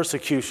 And the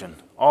persecution,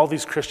 all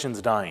these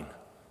Christians dying.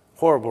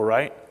 Horrible,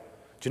 right?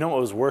 Do you know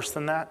what was worse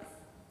than that?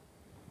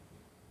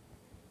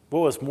 What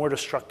was more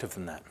destructive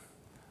than that?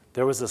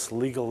 There was this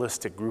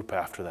legalistic group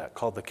after that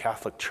called the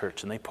Catholic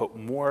Church, and they put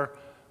more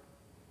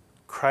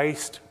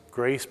Christ,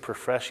 grace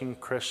professing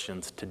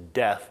Christians to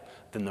death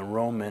than the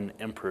Roman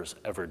emperors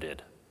ever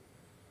did.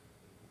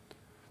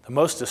 The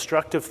most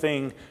destructive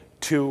thing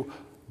to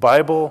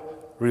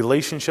Bible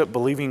relationship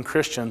believing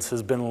Christians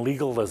has been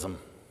legalism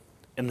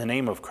in the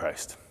name of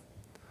Christ.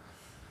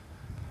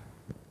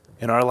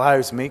 In our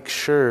lives, make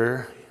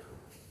sure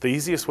the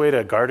easiest way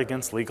to guard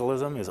against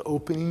legalism is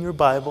opening your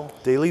Bible,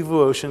 daily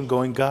devotion,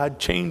 going, God,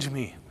 change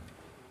me.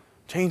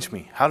 Change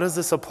me. How does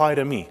this apply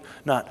to me?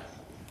 Not,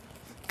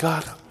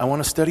 God, I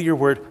want to study your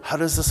word. How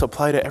does this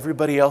apply to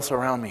everybody else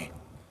around me?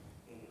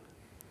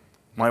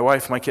 My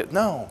wife, my kid.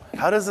 No.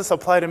 How does this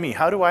apply to me?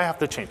 How do I have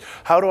to change?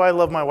 How do I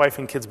love my wife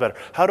and kids better?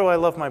 How do I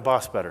love my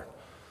boss better?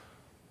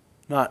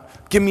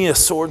 Not, give me a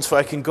sword so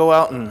I can go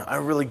out and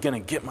I'm really going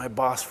to get my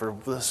boss for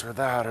this or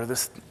that or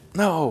this.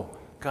 No.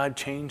 God,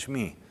 change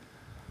me.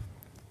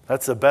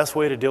 That's the best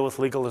way to deal with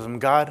legalism.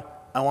 God,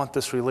 I want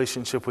this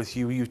relationship with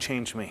you. You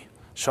change me.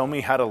 Show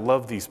me how to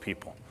love these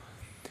people.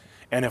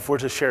 And if we're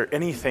to share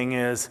anything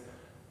is,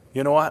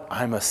 you know what?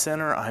 I'm a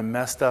sinner. I'm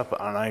messed up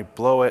and I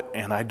blow it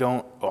and I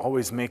don't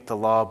always make the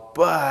law,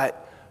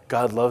 but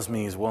God loves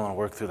me. He's willing to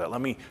work through that.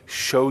 Let me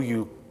show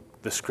you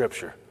the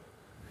scripture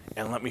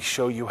and let me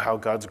show you how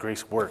God's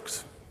grace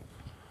works.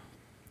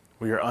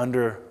 We are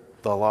under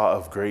the law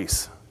of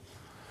grace.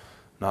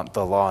 Not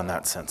the law in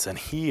that sense. And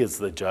he is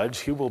the judge.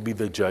 He will be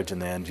the judge in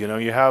the end.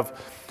 You have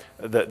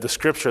the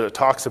scripture that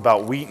talks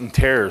about wheat and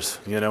tares,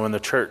 in the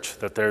church,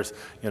 that there's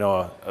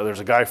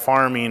a guy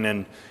farming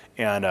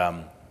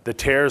and the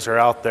tares are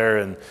out there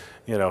and,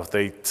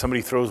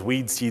 somebody throws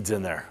weed seeds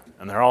in there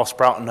and they're all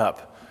sprouting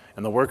up.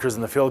 And the workers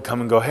in the field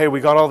come and go, hey, we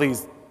got all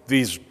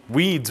these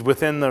weeds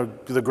within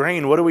the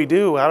grain. What do we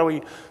do? How do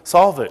we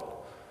solve it?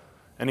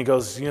 And he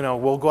goes,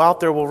 we'll go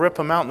out there, we'll rip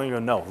them out. And they go,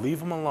 no,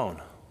 leave them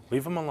alone.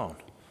 Leave them alone.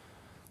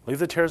 Leave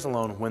the tares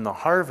alone. When the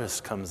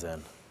harvest comes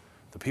in,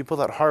 the people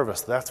that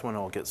harvest, that's when it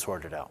will get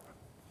sorted out.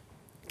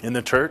 In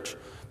the church,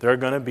 there are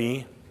going to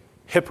be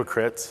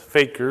hypocrites,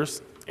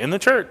 fakers in the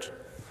church.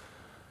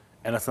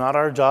 And it's not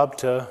our job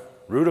to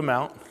root them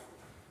out.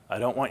 I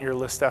don't want your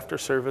list after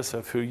service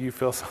of who you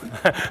feel.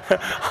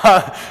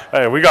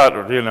 Hey, we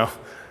got,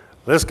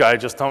 this guy I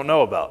just don't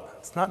know about.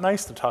 It's not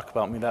nice to talk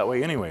about me that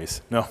way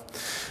anyways. No.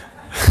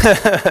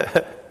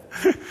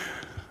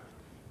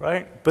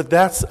 Right? But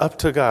that's up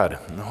to God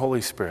and the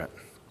Holy Spirit.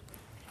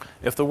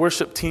 If the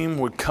worship team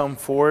would come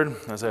forward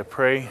as I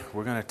pray,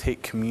 we're going to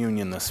take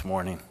communion this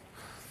morning.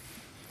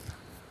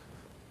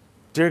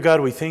 Dear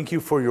God, we thank you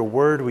for your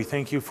word. We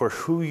thank you for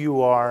who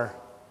you are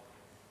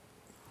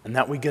and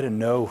that we get to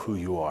know who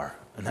you are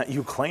and that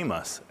you claim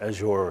us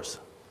as yours.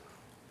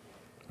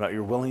 That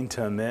you're willing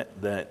to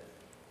admit that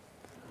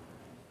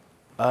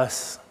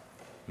us,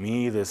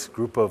 me, this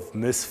group of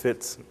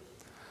misfits,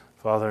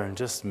 Father, and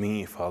just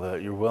me, Father,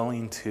 that you're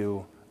willing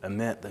to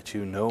admit that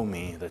you know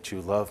me, that you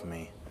love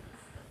me,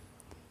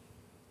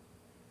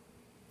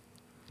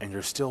 And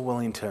you're still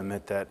willing to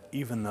admit that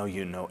even though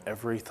you know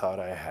every thought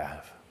I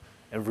have,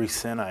 every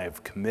sin I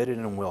have committed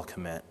and will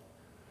commit,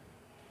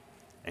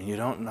 and you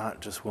don't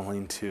not just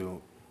willing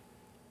to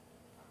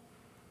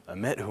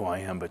admit who I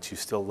am, but you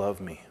still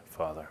love me,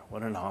 Father.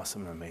 What an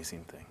awesome and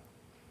amazing thing.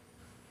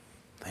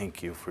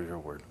 Thank you for your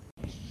word.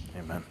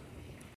 Amen.